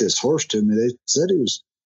 they cut this horse to me. They said he was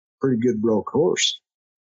a pretty good broke horse.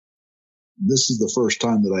 This is the first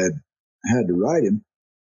time that I had to ride him.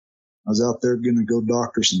 I was out there going to go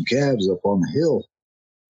doctor some calves up on the hill.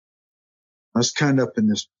 I was kind of up in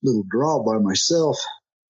this little draw by myself.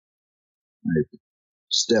 I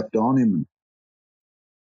stepped on him, and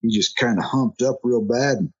he just kind of humped up real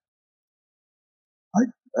bad. And I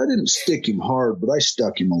didn't stick him hard, but I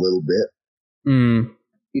stuck him a little bit.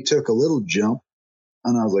 He took a little jump,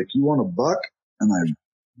 and I was like, you want a buck? And I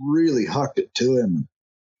really hucked it to him.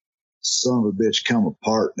 Son of a bitch come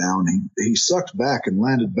apart now, and he sucked back and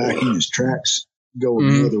landed back in his tracks going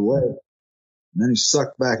the other way. And then he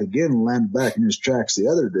sucked back again and landed back in his tracks the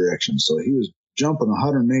other direction. So he was jumping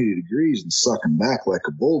 180 degrees and sucking back like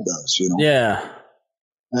a bull does, you know? Yeah.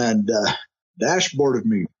 And dashboarded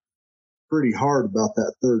me pretty hard about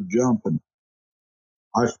that third jump. And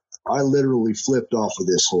I literally flipped off of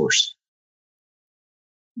this horse.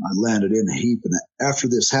 I landed in a heap. And after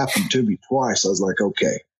this happened to me twice, I was like,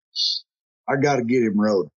 okay, I got to get him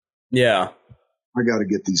rode. Yeah. I got to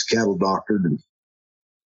get these cattle doctored, and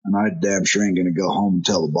I damn sure ain't going to go home and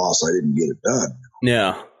tell the boss I didn't get it done.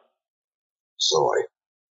 Yeah. So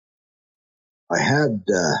I had,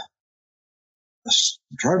 I'm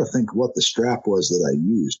trying to think what the strap was that I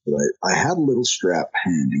used, but I had a little strap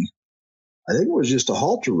handy. I think it was just a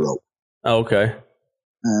halter rope. Oh, okay.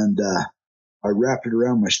 And I wrapped it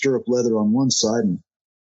around my stirrup leather on one side and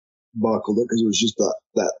buckled it, because it was just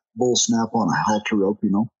that bull snap on a halter rope,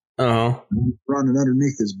 you know. Uh-huh. Running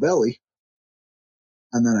underneath his belly.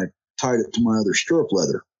 And then I tied it to my other stirrup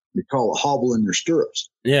leather. They call it hobbling your stirrups.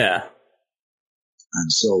 Yeah.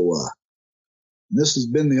 And so this has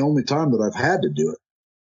been the only time that I've had to do it.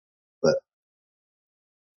 But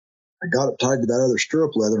I got it tied to that other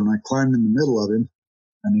stirrup leather, and I climbed in the middle of him,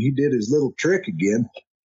 and he did his little trick again.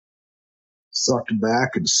 Sucked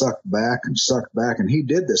back and sucked back and sucked back, and he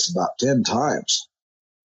did this about 10 times.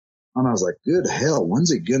 And I was like, good hell,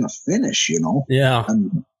 when's he going to finish, you know? Yeah.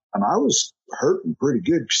 And I was hurting pretty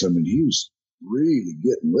good, because, I mean, he was really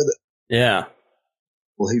getting with it. Yeah.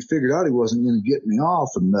 Well, he figured out he wasn't going to get me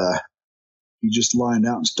off, and he just lined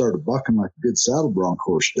out and started bucking like a good saddle bronc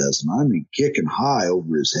horse does. And I mean, kicking high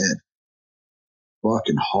over his head,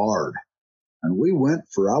 bucking hard. And we went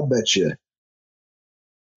for, I'll bet you,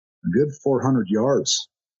 a good 400 yards.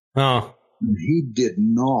 Oh. And he did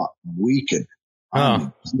not weaken. I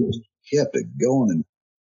mean, he just kept it going. And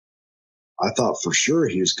I thought for sure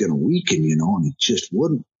he was going to weaken, you know, and he just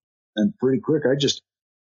wouldn't. And pretty quick,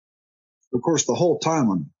 of course, the whole time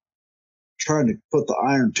I'm trying to put the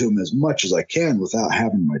iron to him as much as I can without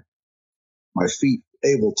having my feet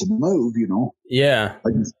able to move, you know. Yeah. I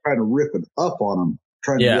just kind of ripping up on him,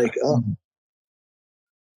 trying to rake up.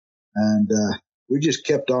 And we just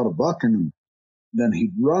kept on a bucking, and then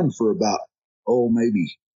he'd run for about,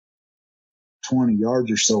 maybe 20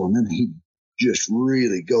 yards or so, and then he'd just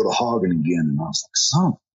really go to hogging again. And I was like, son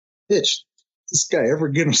of a bitch, this guy ever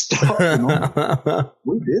gonna stop? You know?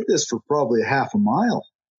 We did this for probably half a mile.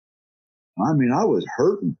 I mean, I was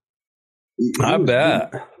hurting. I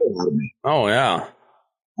bet. Out of me. Oh, yeah.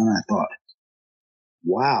 And I thought,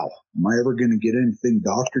 wow, am I ever going to get anything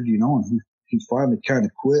doctored? And he finally kind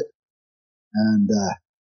of quit and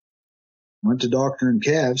went to doctoring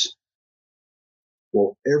calves.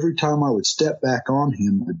 Well, every time I would step back on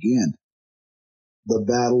him again, the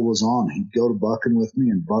battle was on. He'd go to bucking with me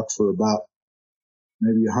and buck for about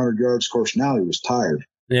maybe 100 yards. Of course, now he was tired.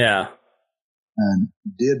 Yeah. And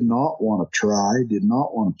did not want to try, did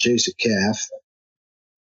not want to chase a calf.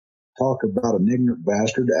 Talk about an ignorant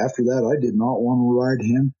bastard. After that, I did not want to ride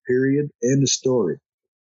him, period. End of story.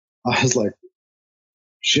 I was like,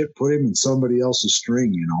 shit, put him in somebody else's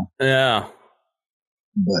string, Yeah.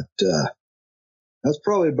 But that's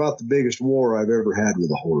probably about the biggest war I've ever had with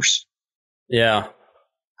a horse. Yeah.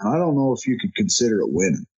 And I don't know if you could consider it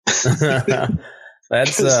winning.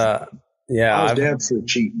 That's yeah. I was damn sure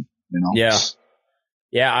cheating, Yeah.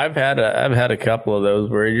 Yeah, I've had a couple of those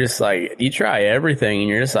where you're just like, you try everything and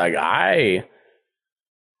you're just like, I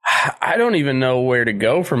don't even know where to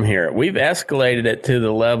go from here. We've escalated it to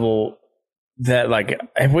the level that, like,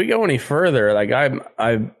 if we go any further, like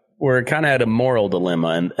we're kind of at a moral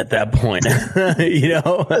dilemma at that point.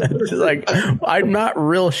 Just like, I'm not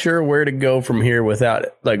real sure where to go from here without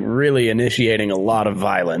like really initiating a lot of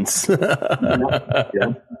violence.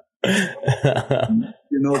 Yeah.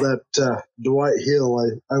 That Dwight Hill,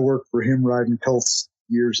 I worked for him riding colts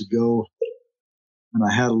years ago, and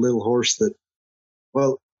I had a little horse that,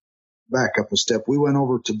 well, back up a step. We went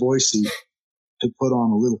over to Boise to put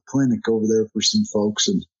on a little clinic over there for some folks,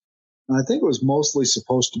 and I think it was mostly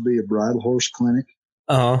supposed to be a bridle horse clinic.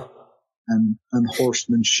 Uh-huh. And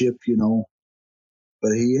horsemanship,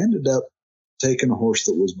 but he ended up taking a horse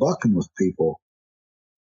that was bucking with people.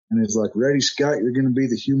 And he's like, ready, Scott, you're going to be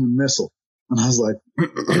the human missile. And I was like,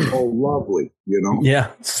 oh, lovely,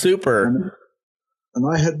 Yeah, super. And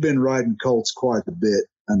I had been riding colts quite a bit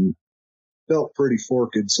and felt pretty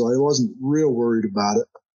forked, so I wasn't real worried about it.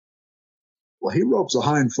 Well, he ropes a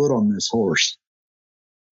hind foot on this horse.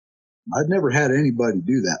 I'd never had anybody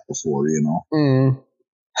do that before, Mm.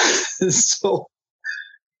 So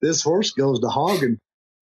this horse goes to hogging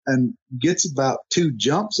and gets about 2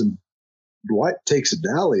 jumps, and Dwight takes a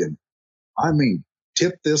dally and,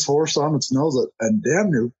 tipped this horse on its nose, and damn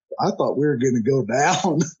near, I thought we were going to go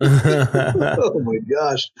down. Oh my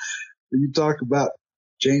gosh. You talk about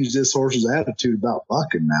change this horse's attitude about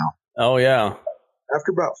bucking now. Oh yeah.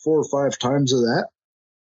 After about 4 or 5 times of that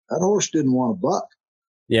horse didn't want to buck.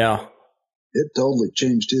 Yeah. It totally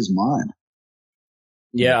changed his mind.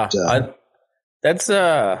 Yeah. But, that's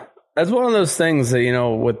one of those things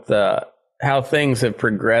that, with how things have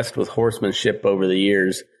progressed with horsemanship over the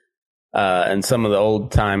years, and some of the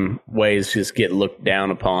old time ways just get looked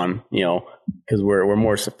down upon, because we're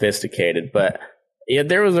more sophisticated. But yeah,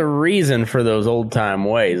 there was a reason for those old time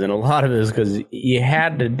ways, and a lot of it is because you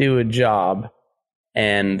had to do a job,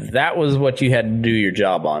 and that was what you had to do your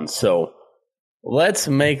job on. So let's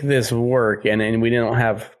make this work, and we don't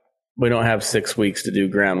have 6 weeks to do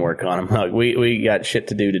groundwork on them. Like, we got shit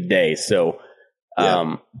to do today. So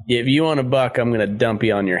if you want to buck, I'm going to dump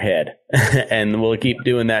you on your head, and we'll keep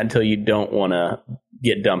doing that until you don't want to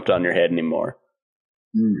get dumped on your head anymore.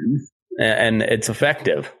 Mm-hmm. And it's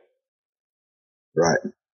effective. Right.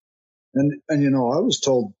 And I was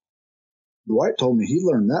told, Dwight told me he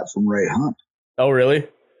learned that from Ray Hunt. Oh, really?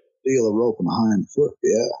 Deal a rope and a hind foot.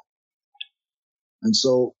 Yeah. And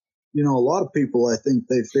so, a lot of people, I think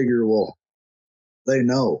they figure, well, they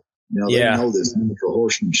know, they know this natural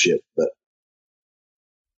horsemanship, but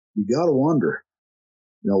you got to wonder,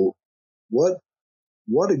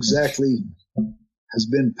 what exactly has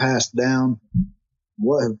been passed down?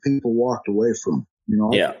 What have people walked away from?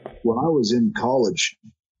 When I was in college,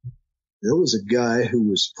 there was a guy who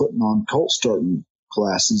was putting on colt starting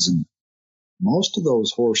classes, and most of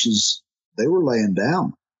those horses, they were laying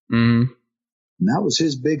down. Mm-hmm. And that was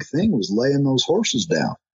his big thing, was laying those horses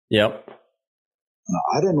down. Yep. And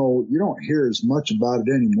I don't know, you don't hear as much about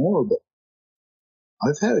it anymore, but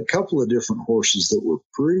I've had a couple of different horses that were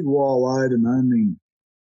pretty wall-eyed, and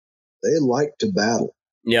they liked to battle.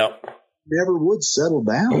 Yep. Never would settle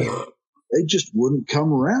down. They just wouldn't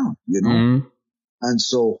come around, Mm-hmm. And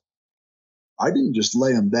so I didn't just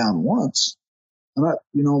lay them down once. And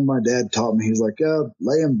my dad taught me, he's like,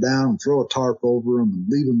 lay them down, throw a tarp over them, and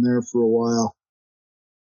leave them there for a while.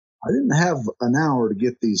 I didn't have an hour to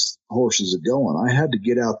get these horses going. I had to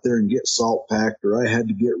get out there and get salt packed, or I had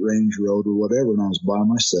to get range rode or whatever, and I was by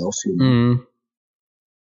myself. Mm-hmm.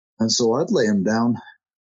 And so I'd lay them down.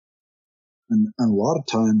 And a lot of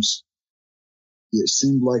times it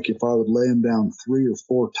seemed like if I would lay them down 3 or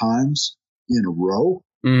 4 times in a row,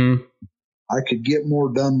 mm-hmm. I could get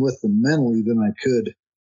more done with them mentally than I could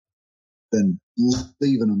than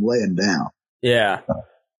leaving them laying down. Yeah.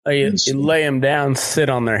 You lay them down, sit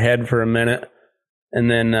on their head for a minute, and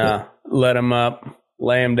then let them up,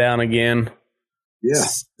 lay them down again. Yeah.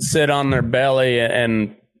 Sit on their belly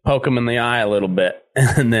and poke them in the eye a little bit,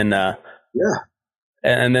 and then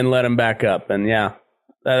and then let them back up. And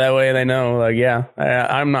that way they know, like,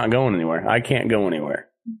 I'm not going anywhere. I can't go anywhere.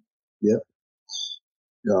 Yep.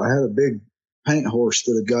 Yeah, I had a big paint horse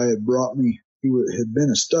that a guy had brought me. He had been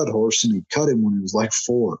a stud horse, and he cut him when he was like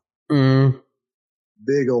 4. Mm-hmm.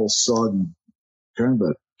 Big old soggy, kind of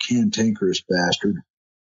a cantankerous bastard.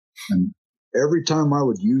 And every time I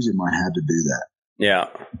would use him, I had to do that. Yeah.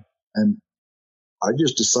 And I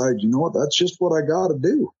just decided, you know what, that's just what I got to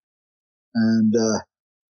do. And that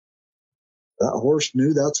horse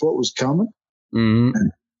knew that's what was coming. Mm-hmm.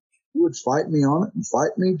 And he would fight me on it and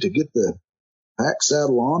fight me to get the pack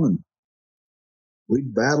saddle on. And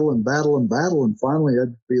we'd battle and battle and battle. And finally,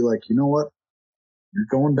 I'd be like, you know what, you're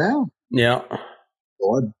going down. Yeah.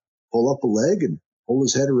 So I'd pull up a leg and pull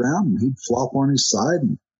his head around, and he'd flop on his side.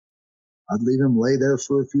 And I'd leave him lay there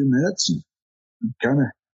for a few minutes and kind of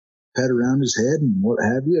pet around his head and what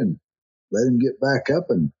have you, and let him get back up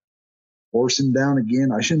and force him down again.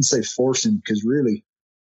 I shouldn't say force him, because really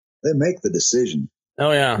they make the decision.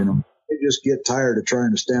 Oh, yeah. You know, they just get tired of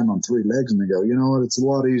trying to stand on 3 legs, and they go, you know what, it's a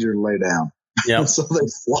lot easier to lay down. Yeah. So they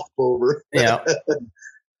flop over. Yeah.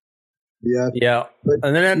 Yeah.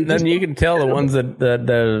 And then you can tell the ones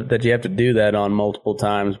that you have to do that on multiple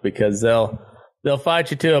times, because they'll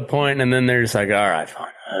fight you to a point, and then they're just like, all right,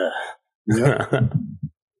 fine. Yep.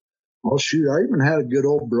 Well, shoot, I even had a good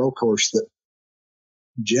old broke horse that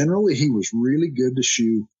generally he was really good to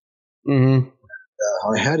shoe. Mm-hmm.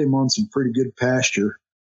 I had him on some pretty good pasture,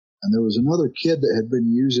 and there was another kid that had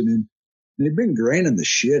been using him, and he'd been graining the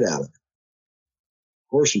shit out of him.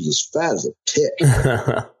 The horse was as fat as a tick.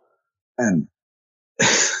 And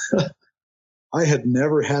I had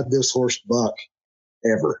never had this horse buck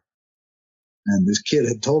ever. And this kid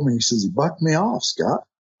had told me, he says, he bucked me off, Scott.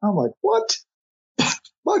 I'm like, what?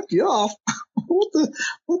 Bucked you off? What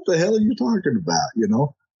the hell are you talking about? You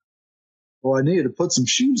know? Well, I needed to put some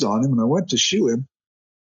shoes on him, and I went to shoe him.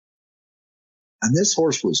 And this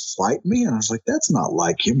horse was fighting me, and I was like, that's not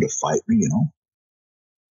like him to fight me, you know?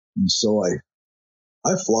 And so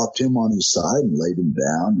I flopped him on his side and laid him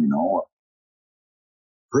down, you know,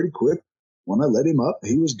 pretty quick. When I let him up,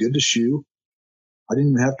 he was good to shoe. I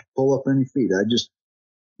didn't even have to pull up any feet. I just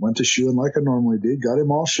went to shoeing like I normally did, got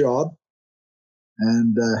him all shod.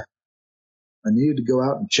 And I needed to go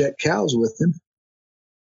out and check cows with him.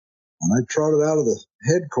 And I trotted out of the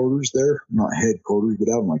headquarters there, not headquarters,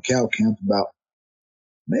 but out of my cow camp about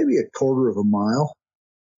maybe a quarter of a mile.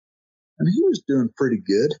 And he was doing pretty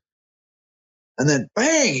good. And then,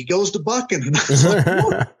 bang, he goes to bucking. And I was like, what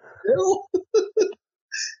the hell?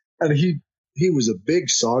 And he was a big,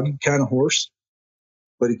 soggy kind of horse,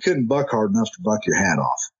 but he couldn't buck hard enough to buck your hat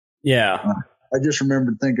off. Yeah. I just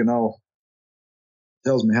remembered thinking,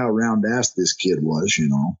 tells me how round-assed this kid was, you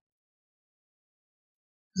know.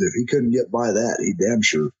 If he couldn't get by that, he damn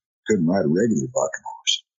sure couldn't ride a regular bucking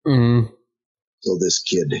horse. Mm-hmm. So this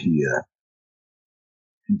kid, he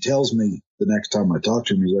tells me the next time I talk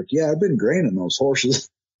to him, he's like, yeah, I've been graining those horses.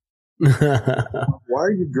 Why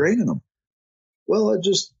are you graining them? Well, I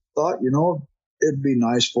just thought, you know, it'd be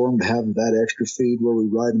nice for them to have that extra feed where we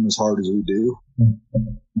ride them as hard as we do.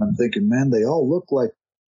 I'm thinking, man, they all look like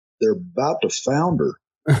they're about to founder.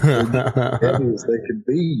 They're heavy as they could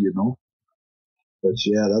be, you know. But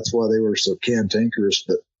yeah, that's why they were so cantankerous.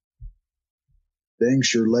 But dang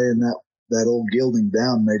sure laying that old gelding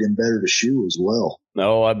down made him better to shoe as well.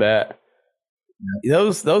 Oh, I bet.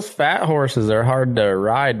 Yeah. Those fat horses are hard to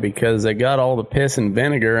ride because they got all the piss and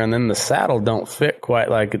vinegar, and then the saddle don't fit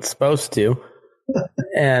quite like it's supposed to.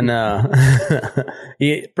 And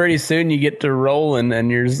pretty soon you get to rolling,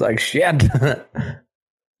 and you're just like, shit.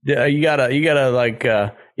 You gotta like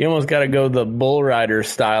you almost gotta go the bull rider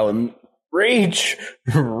style and reach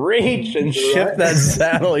and shift that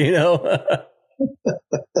saddle, you know.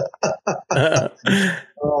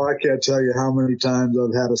 Oh, I can't tell you how many times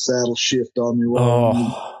I've had a saddle shift on me.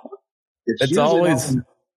 It's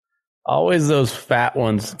always those fat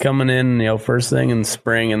ones coming in, you know, first thing in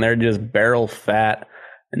spring, and they're just barrel fat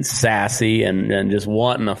and sassy and just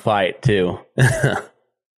wanting a fight too.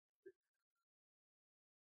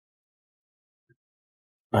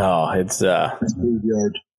 Oh, it's big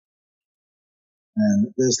yard.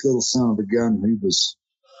 And this little son of a gun,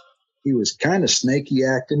 he was kind of snaky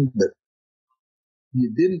acting, but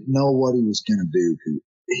you didn't know what he was going to do.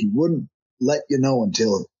 He wouldn't let you know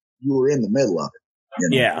until you were in the middle of it. You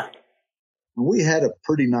know? Yeah. And we had a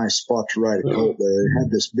pretty nice spot to ride a colt there. It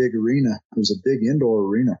had this big arena. It was a big indoor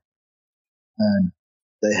arena. And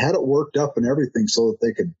they had it worked up and everything so that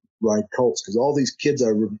they could ride colts. Because all these kids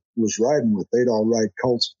I was riding with, they'd all ride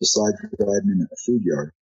colts besides riding in a feed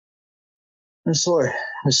yard. And so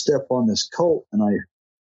I step on this colt, and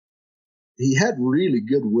he had really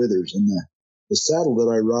good withers. And the saddle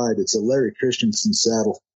that I ride, it's a Larry Christensen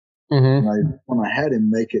saddle. Mm-hmm. And when I had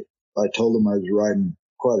him make it, I told him I was riding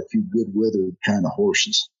quite a few good withered kind of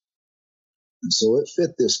horses. And so it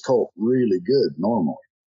fit this colt really good normally.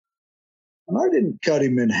 And I didn't cut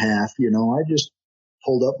him in half, I just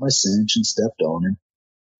pulled up my cinch and stepped on him.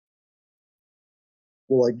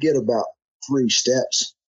 Well, I get about 3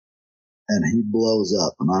 steps and he blows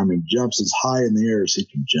up, and jumps as high in the air as he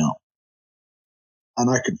can jump. And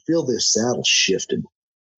I could feel this saddle shifting.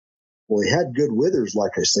 Well, he had good withers,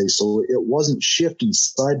 like I say, so it wasn't shifting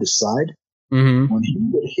side to side. Mm-hmm. When he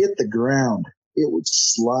would hit the ground, it would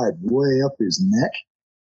slide way up his neck,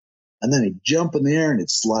 and then he'd jump in the air and it'd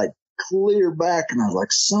slide clear back. And I was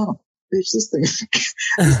like, son of a bitch, this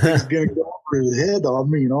thing's going to go over his head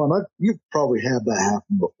on me, and you've probably had that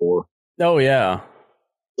happen before. Oh, yeah.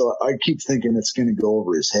 So I keep thinking it's going to go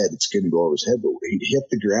over his head. It's going to go over his head, but he'd hit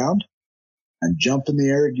the ground and jump in the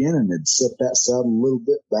air again, and it'd set that saddle a little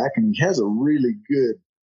bit back. And he has a really good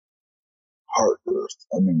heart girth.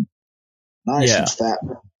 Nice and fat.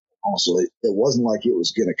 Also, it wasn't like it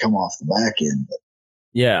was going to come off the back end. But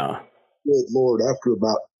yeah. Good Lord, after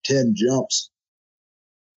about 10 jumps,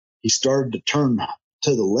 he started to turn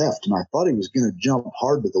to the left, and I thought he was going to jump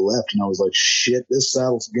hard to the left, and I was like, shit, this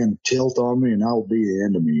saddle's going to tilt on me, and that'll be the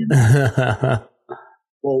end of me.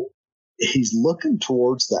 Well, he's looking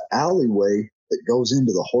towards the alleyway that goes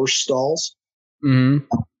into the horse stalls. Mm-hmm.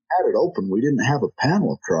 Had it open. We didn't have a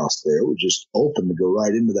panel across there. It was just open to go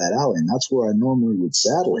right into that alley, and that's where I normally would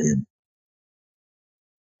saddle him.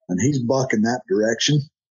 And he's bucking that direction,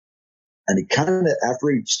 and he kind of, after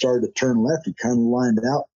he started to turn left, he kind of lined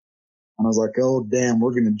out, and I was like, oh damn,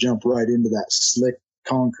 we're going to jump right into that slick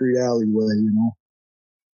concrete alleyway, And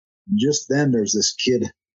just then there's this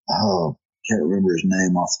kid, can't remember his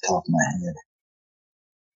name off the top of my head,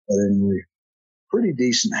 but anyway, pretty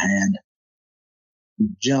decent hand. He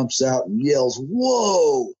jumps out and yells,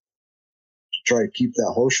 whoa, to try to keep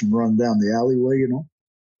that horse from running down the alleyway,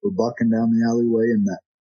 We're bucking down the alleyway in that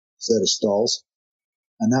set of stalls.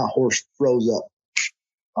 And that horse froze up.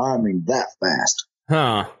 That fast.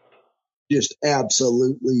 Huh. Just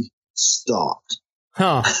absolutely stopped.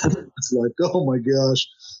 Huh. It's like, oh my gosh,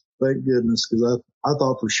 thank goodness, because I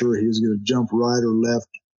thought for sure he was going to jump right or left.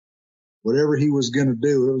 Whatever he was going to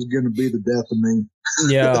do, it was going to be the death of me.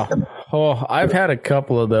 Yeah. Oh, I've had a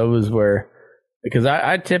couple of those where, because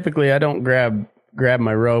I typically, I don't grab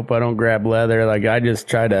my rope. I don't grab leather. Like I just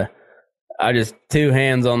 2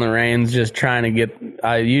 hands on the reins, just trying to get,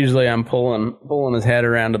 I'm pulling his head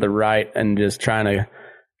around to the right and just trying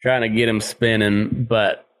to get him spinning.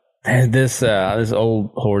 But this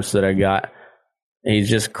old horse that I got,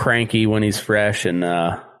 he's just cranky when he's fresh, and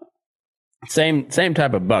same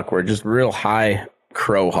type of buck. We're just real high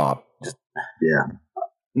crow hop. Yeah.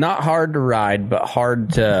 Not hard to ride, but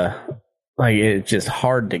hard to, it's just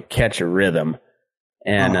hard to catch a rhythm.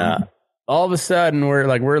 And all of a sudden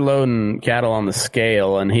we're loading cattle on the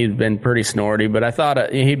scale, and he'd been pretty snorty, but I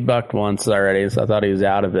thought he'd bucked once already, so I thought he was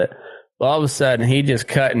out of it. But all of a sudden he just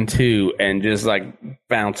cut in two and just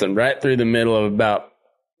bouncing right through the middle of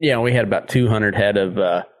we had about 200 head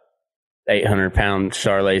of 800-pound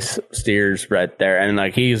Charolais steers right there,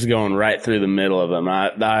 and he's going right through the middle of them.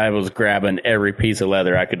 I was grabbing every piece of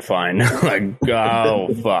leather I could find.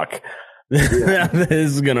 Oh fuck, this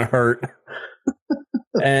is gonna hurt.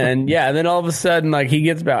 And then all of a sudden, he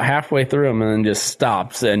gets about halfway through them and then just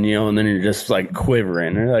stops, and and then you're just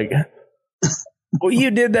quivering. You're well,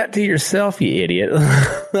 you did that to yourself, you idiot.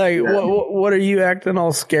 What are you acting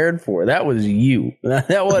all scared for? That was you.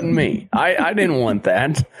 That wasn't me. I didn't want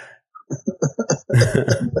that.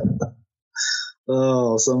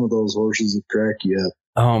 Oh, some of those horses would crack you up.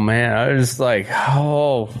 Oh man, I was just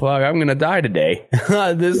oh fuck, I'm gonna die today.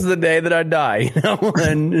 This is the day that I die,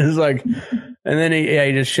 And it's and then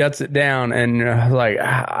he just shuts it down, and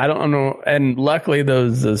I don't know. And luckily,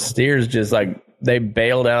 those steers just they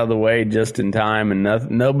bailed out of the way just in time, and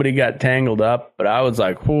nobody got tangled up. But I was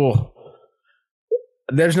whoa,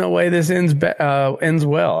 there's no way this ends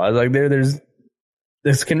well. I was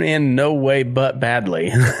this can end no way but badly,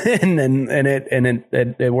 and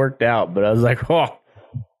it worked out. But I was oh.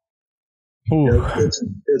 Yeah,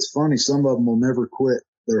 it's funny. Some of them will never quit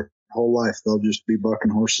their whole life. They'll just be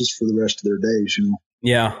bucking horses for the rest of their days.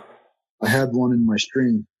 Yeah. I had one in my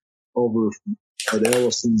string. over at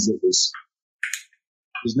Ellison's.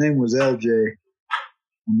 His name was LJ.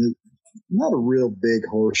 And not a real big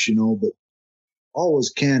horse, but always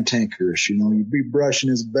cantankerous. You'd be brushing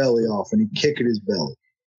his belly off and he'd kick at his belly.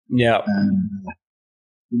 Yeah. And,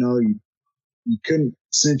 you couldn't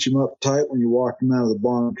cinch him up tight when you walked him out of the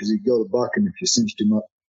barn because he'd go to bucking if you cinched him up,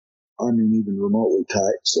 even remotely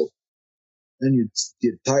tight. So then you'd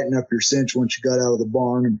tighten up your cinch once you got out of the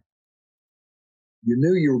barn, and you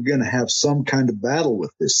knew you were going to have some kind of battle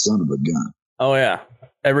with this son of a gun. Oh, yeah.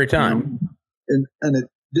 Every time. And it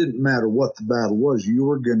didn't matter what the battle was. You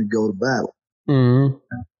were going to go to battle. Mm-hmm.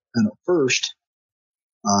 And at first,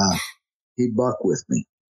 he'd buck with me.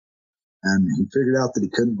 And he figured out that he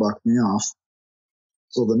couldn't buck me off.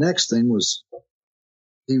 So the next thing was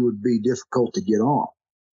he would be difficult to get on.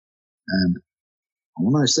 And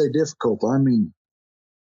when I say difficult, I mean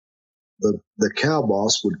the cow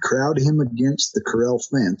boss would crowd him against the corral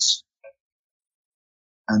fence,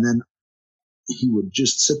 and then he would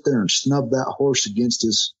just sit there and snub that horse against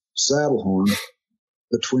his saddle horn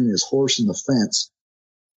between his horse and the fence.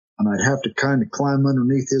 And I'd have to kind of climb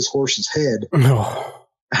underneath his horse's head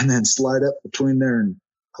and then slide up between there and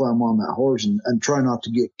climb on that horse and try not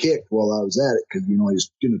to get kicked while I was at it, because, he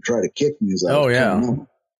was going to try to kick me as I was coming on.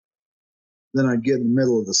 Then I'd get in the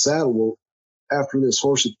middle of the saddle. Well, after this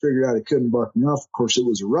horse had figured out he couldn't buck me off, of course, it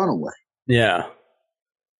was a runaway. Yeah.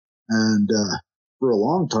 And for a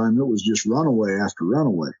long time, it was just runaway after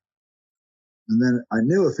runaway. And then I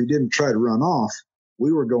knew if he didn't try to run off,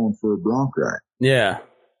 we were going for a bronc ride. Yeah.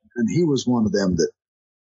 And he was one of them that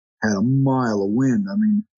had a mile of wind.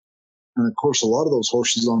 And of course, a lot of those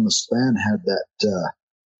horses on the span had that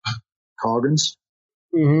Coggins.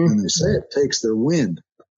 Mm-hmm. And they say it takes their wind.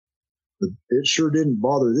 But it sure didn't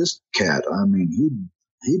bother this cat.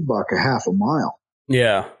 He'd buck a half a mile.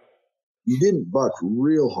 Yeah. He didn't buck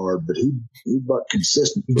real hard, but he'd buck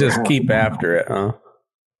consistent. Just keep after it, huh?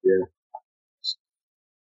 Yeah.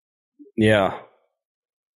 Yeah.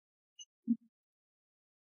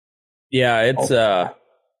 Yeah, it's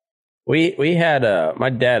we had my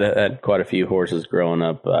dad had quite a few horses growing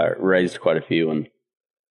up, raised quite a few, and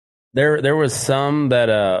there was some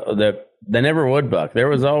that they never would buck. There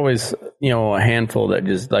was always, a handful that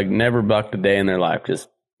just never bucked a day in their life, just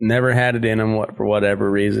never had it in them for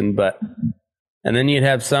whatever reason. And then you'd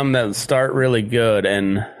have some that would start really good,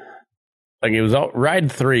 and it was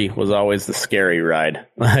ride 3 was always the scary ride.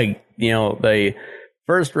 They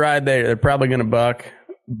first ride they're probably going to buck,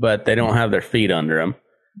 but they don't have their feet under them.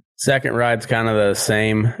 Second ride's kind of the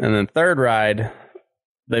same, and then third ride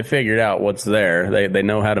they figured out what's there. They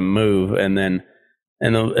know how to move, and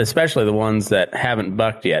especially the ones that haven't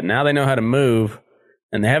bucked yet. Now they know how to move,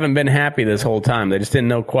 and they haven't been happy this whole time. They just didn't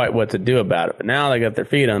know quite what to do about it. But now they got their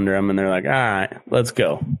feet under them, and they're like, all right, let's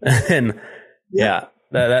go. And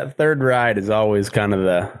that third ride is always kind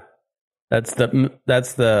of that's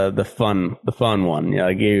the fun one.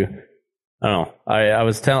 I don't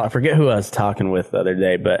know. I forget who I was talking with the other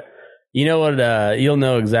day, but you know what? You'll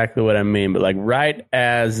know exactly what I mean. But right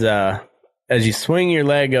as you swing your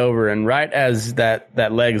leg over, and right as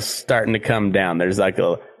that leg's starting to come down, there's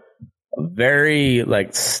a very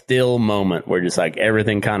still moment where just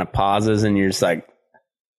everything kind of pauses, and you're just all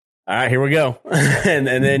right, here we go. and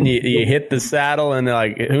then you hit the saddle, and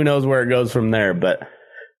who knows where it goes from there, but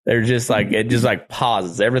they're just it just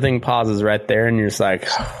pauses. Everything pauses right there, and you're just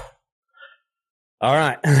all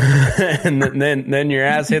right. And then your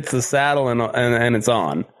ass hits the saddle, and it's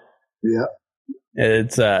on. Yeah.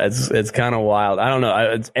 It's kind of wild. I don't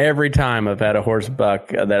know. It's every time I've had a horse buck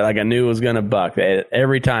that I knew was going to buck.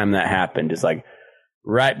 Every time that happened, just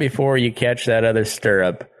right before you catch that other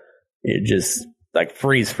stirrup, it just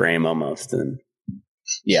freeze frame almost. And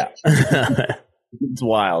yeah, it's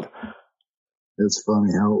wild. It's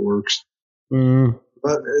funny how it works. Mm.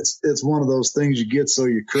 But it's one of those things you get so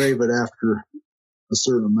you crave it after a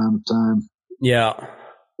certain amount of time. Yeah.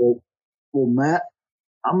 Well, Matt,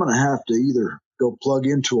 I'm going to have to either go plug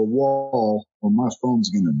into a wall or my phone's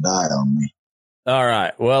going to die on me. All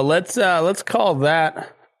right. Well, let's call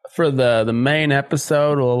that for the main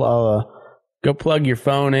episode. I'll go plug your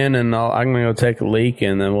phone in, and I'm going to go take a leak,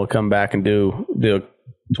 and then we'll come back and do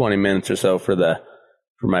 20 minutes or so for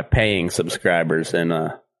my paying subscribers, and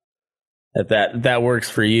if that works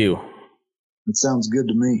for you. It sounds good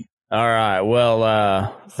to me. All right.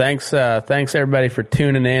 Well, thanks everybody for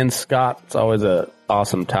tuning in. Scott, it's always an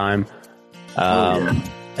awesome time. And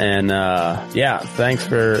thanks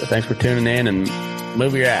for tuning in, and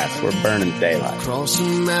move your ass. We're burning daylight.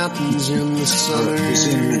 Crossing mountains in the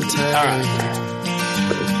southern town.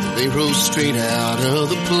 Right. They rose straight out of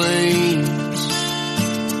the plains.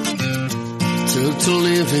 Took to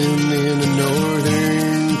living in a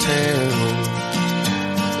northern town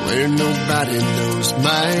where nobody knows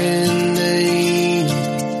my name.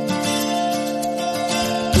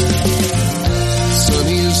 Sun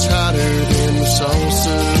is hotter than the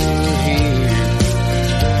salsa here.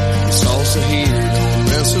 The salsa here don't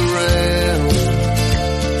mess around.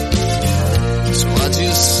 So I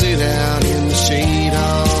just sit out in the shade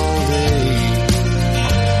all day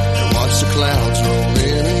and watch the clouds roll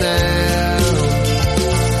in and out.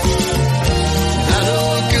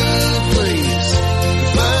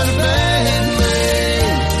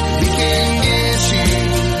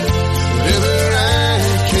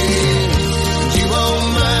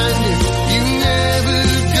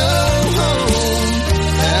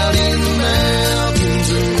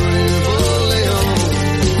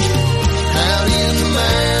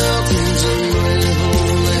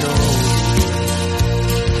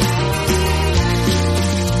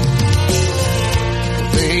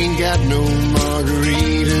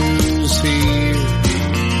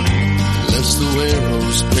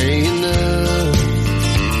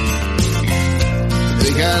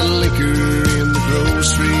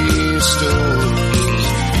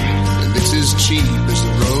 Cheap as the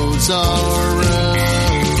roads are round.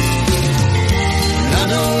 And I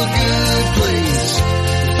know a good place to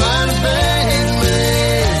find a bad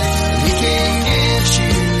man. He can get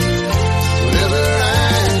you whatever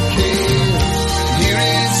I can. Here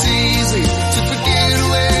it's easy to forget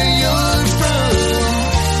where you're from.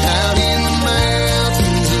 Out in the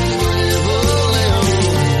mountains of Nuevo Leon.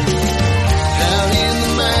 Out in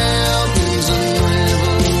the mountains of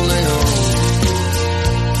Nuevo Leon.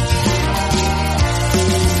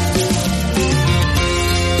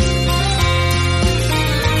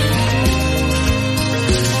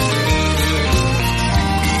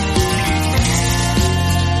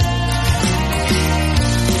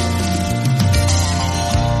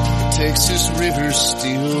 Texas River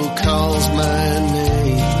still calls my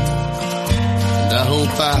name, and I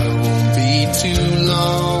hope I won't be too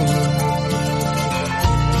long.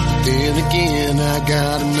 But then again, I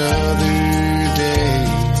got another day,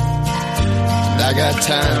 and I got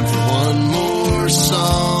time for one more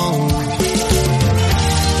song.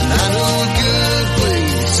 And I know a good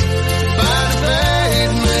place to find a bad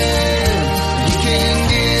man. He can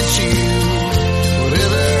get you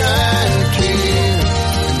whatever I can.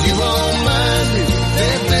 You won't mind if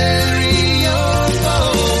they bury your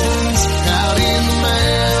bones out in the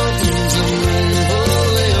mountains of Nuevo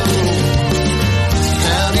Leon.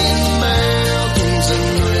 Out in the mountains of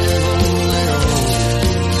Nuevo Leon.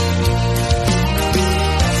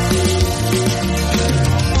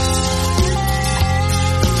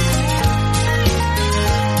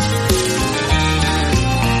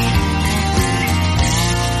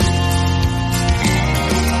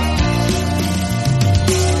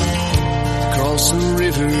 Across the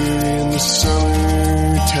river in the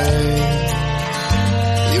summertime,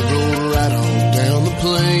 it rolled right on down the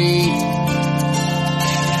plain.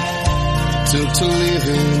 Took to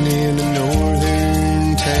living in a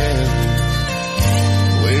northern town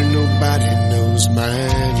where nobody knows my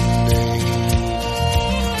name.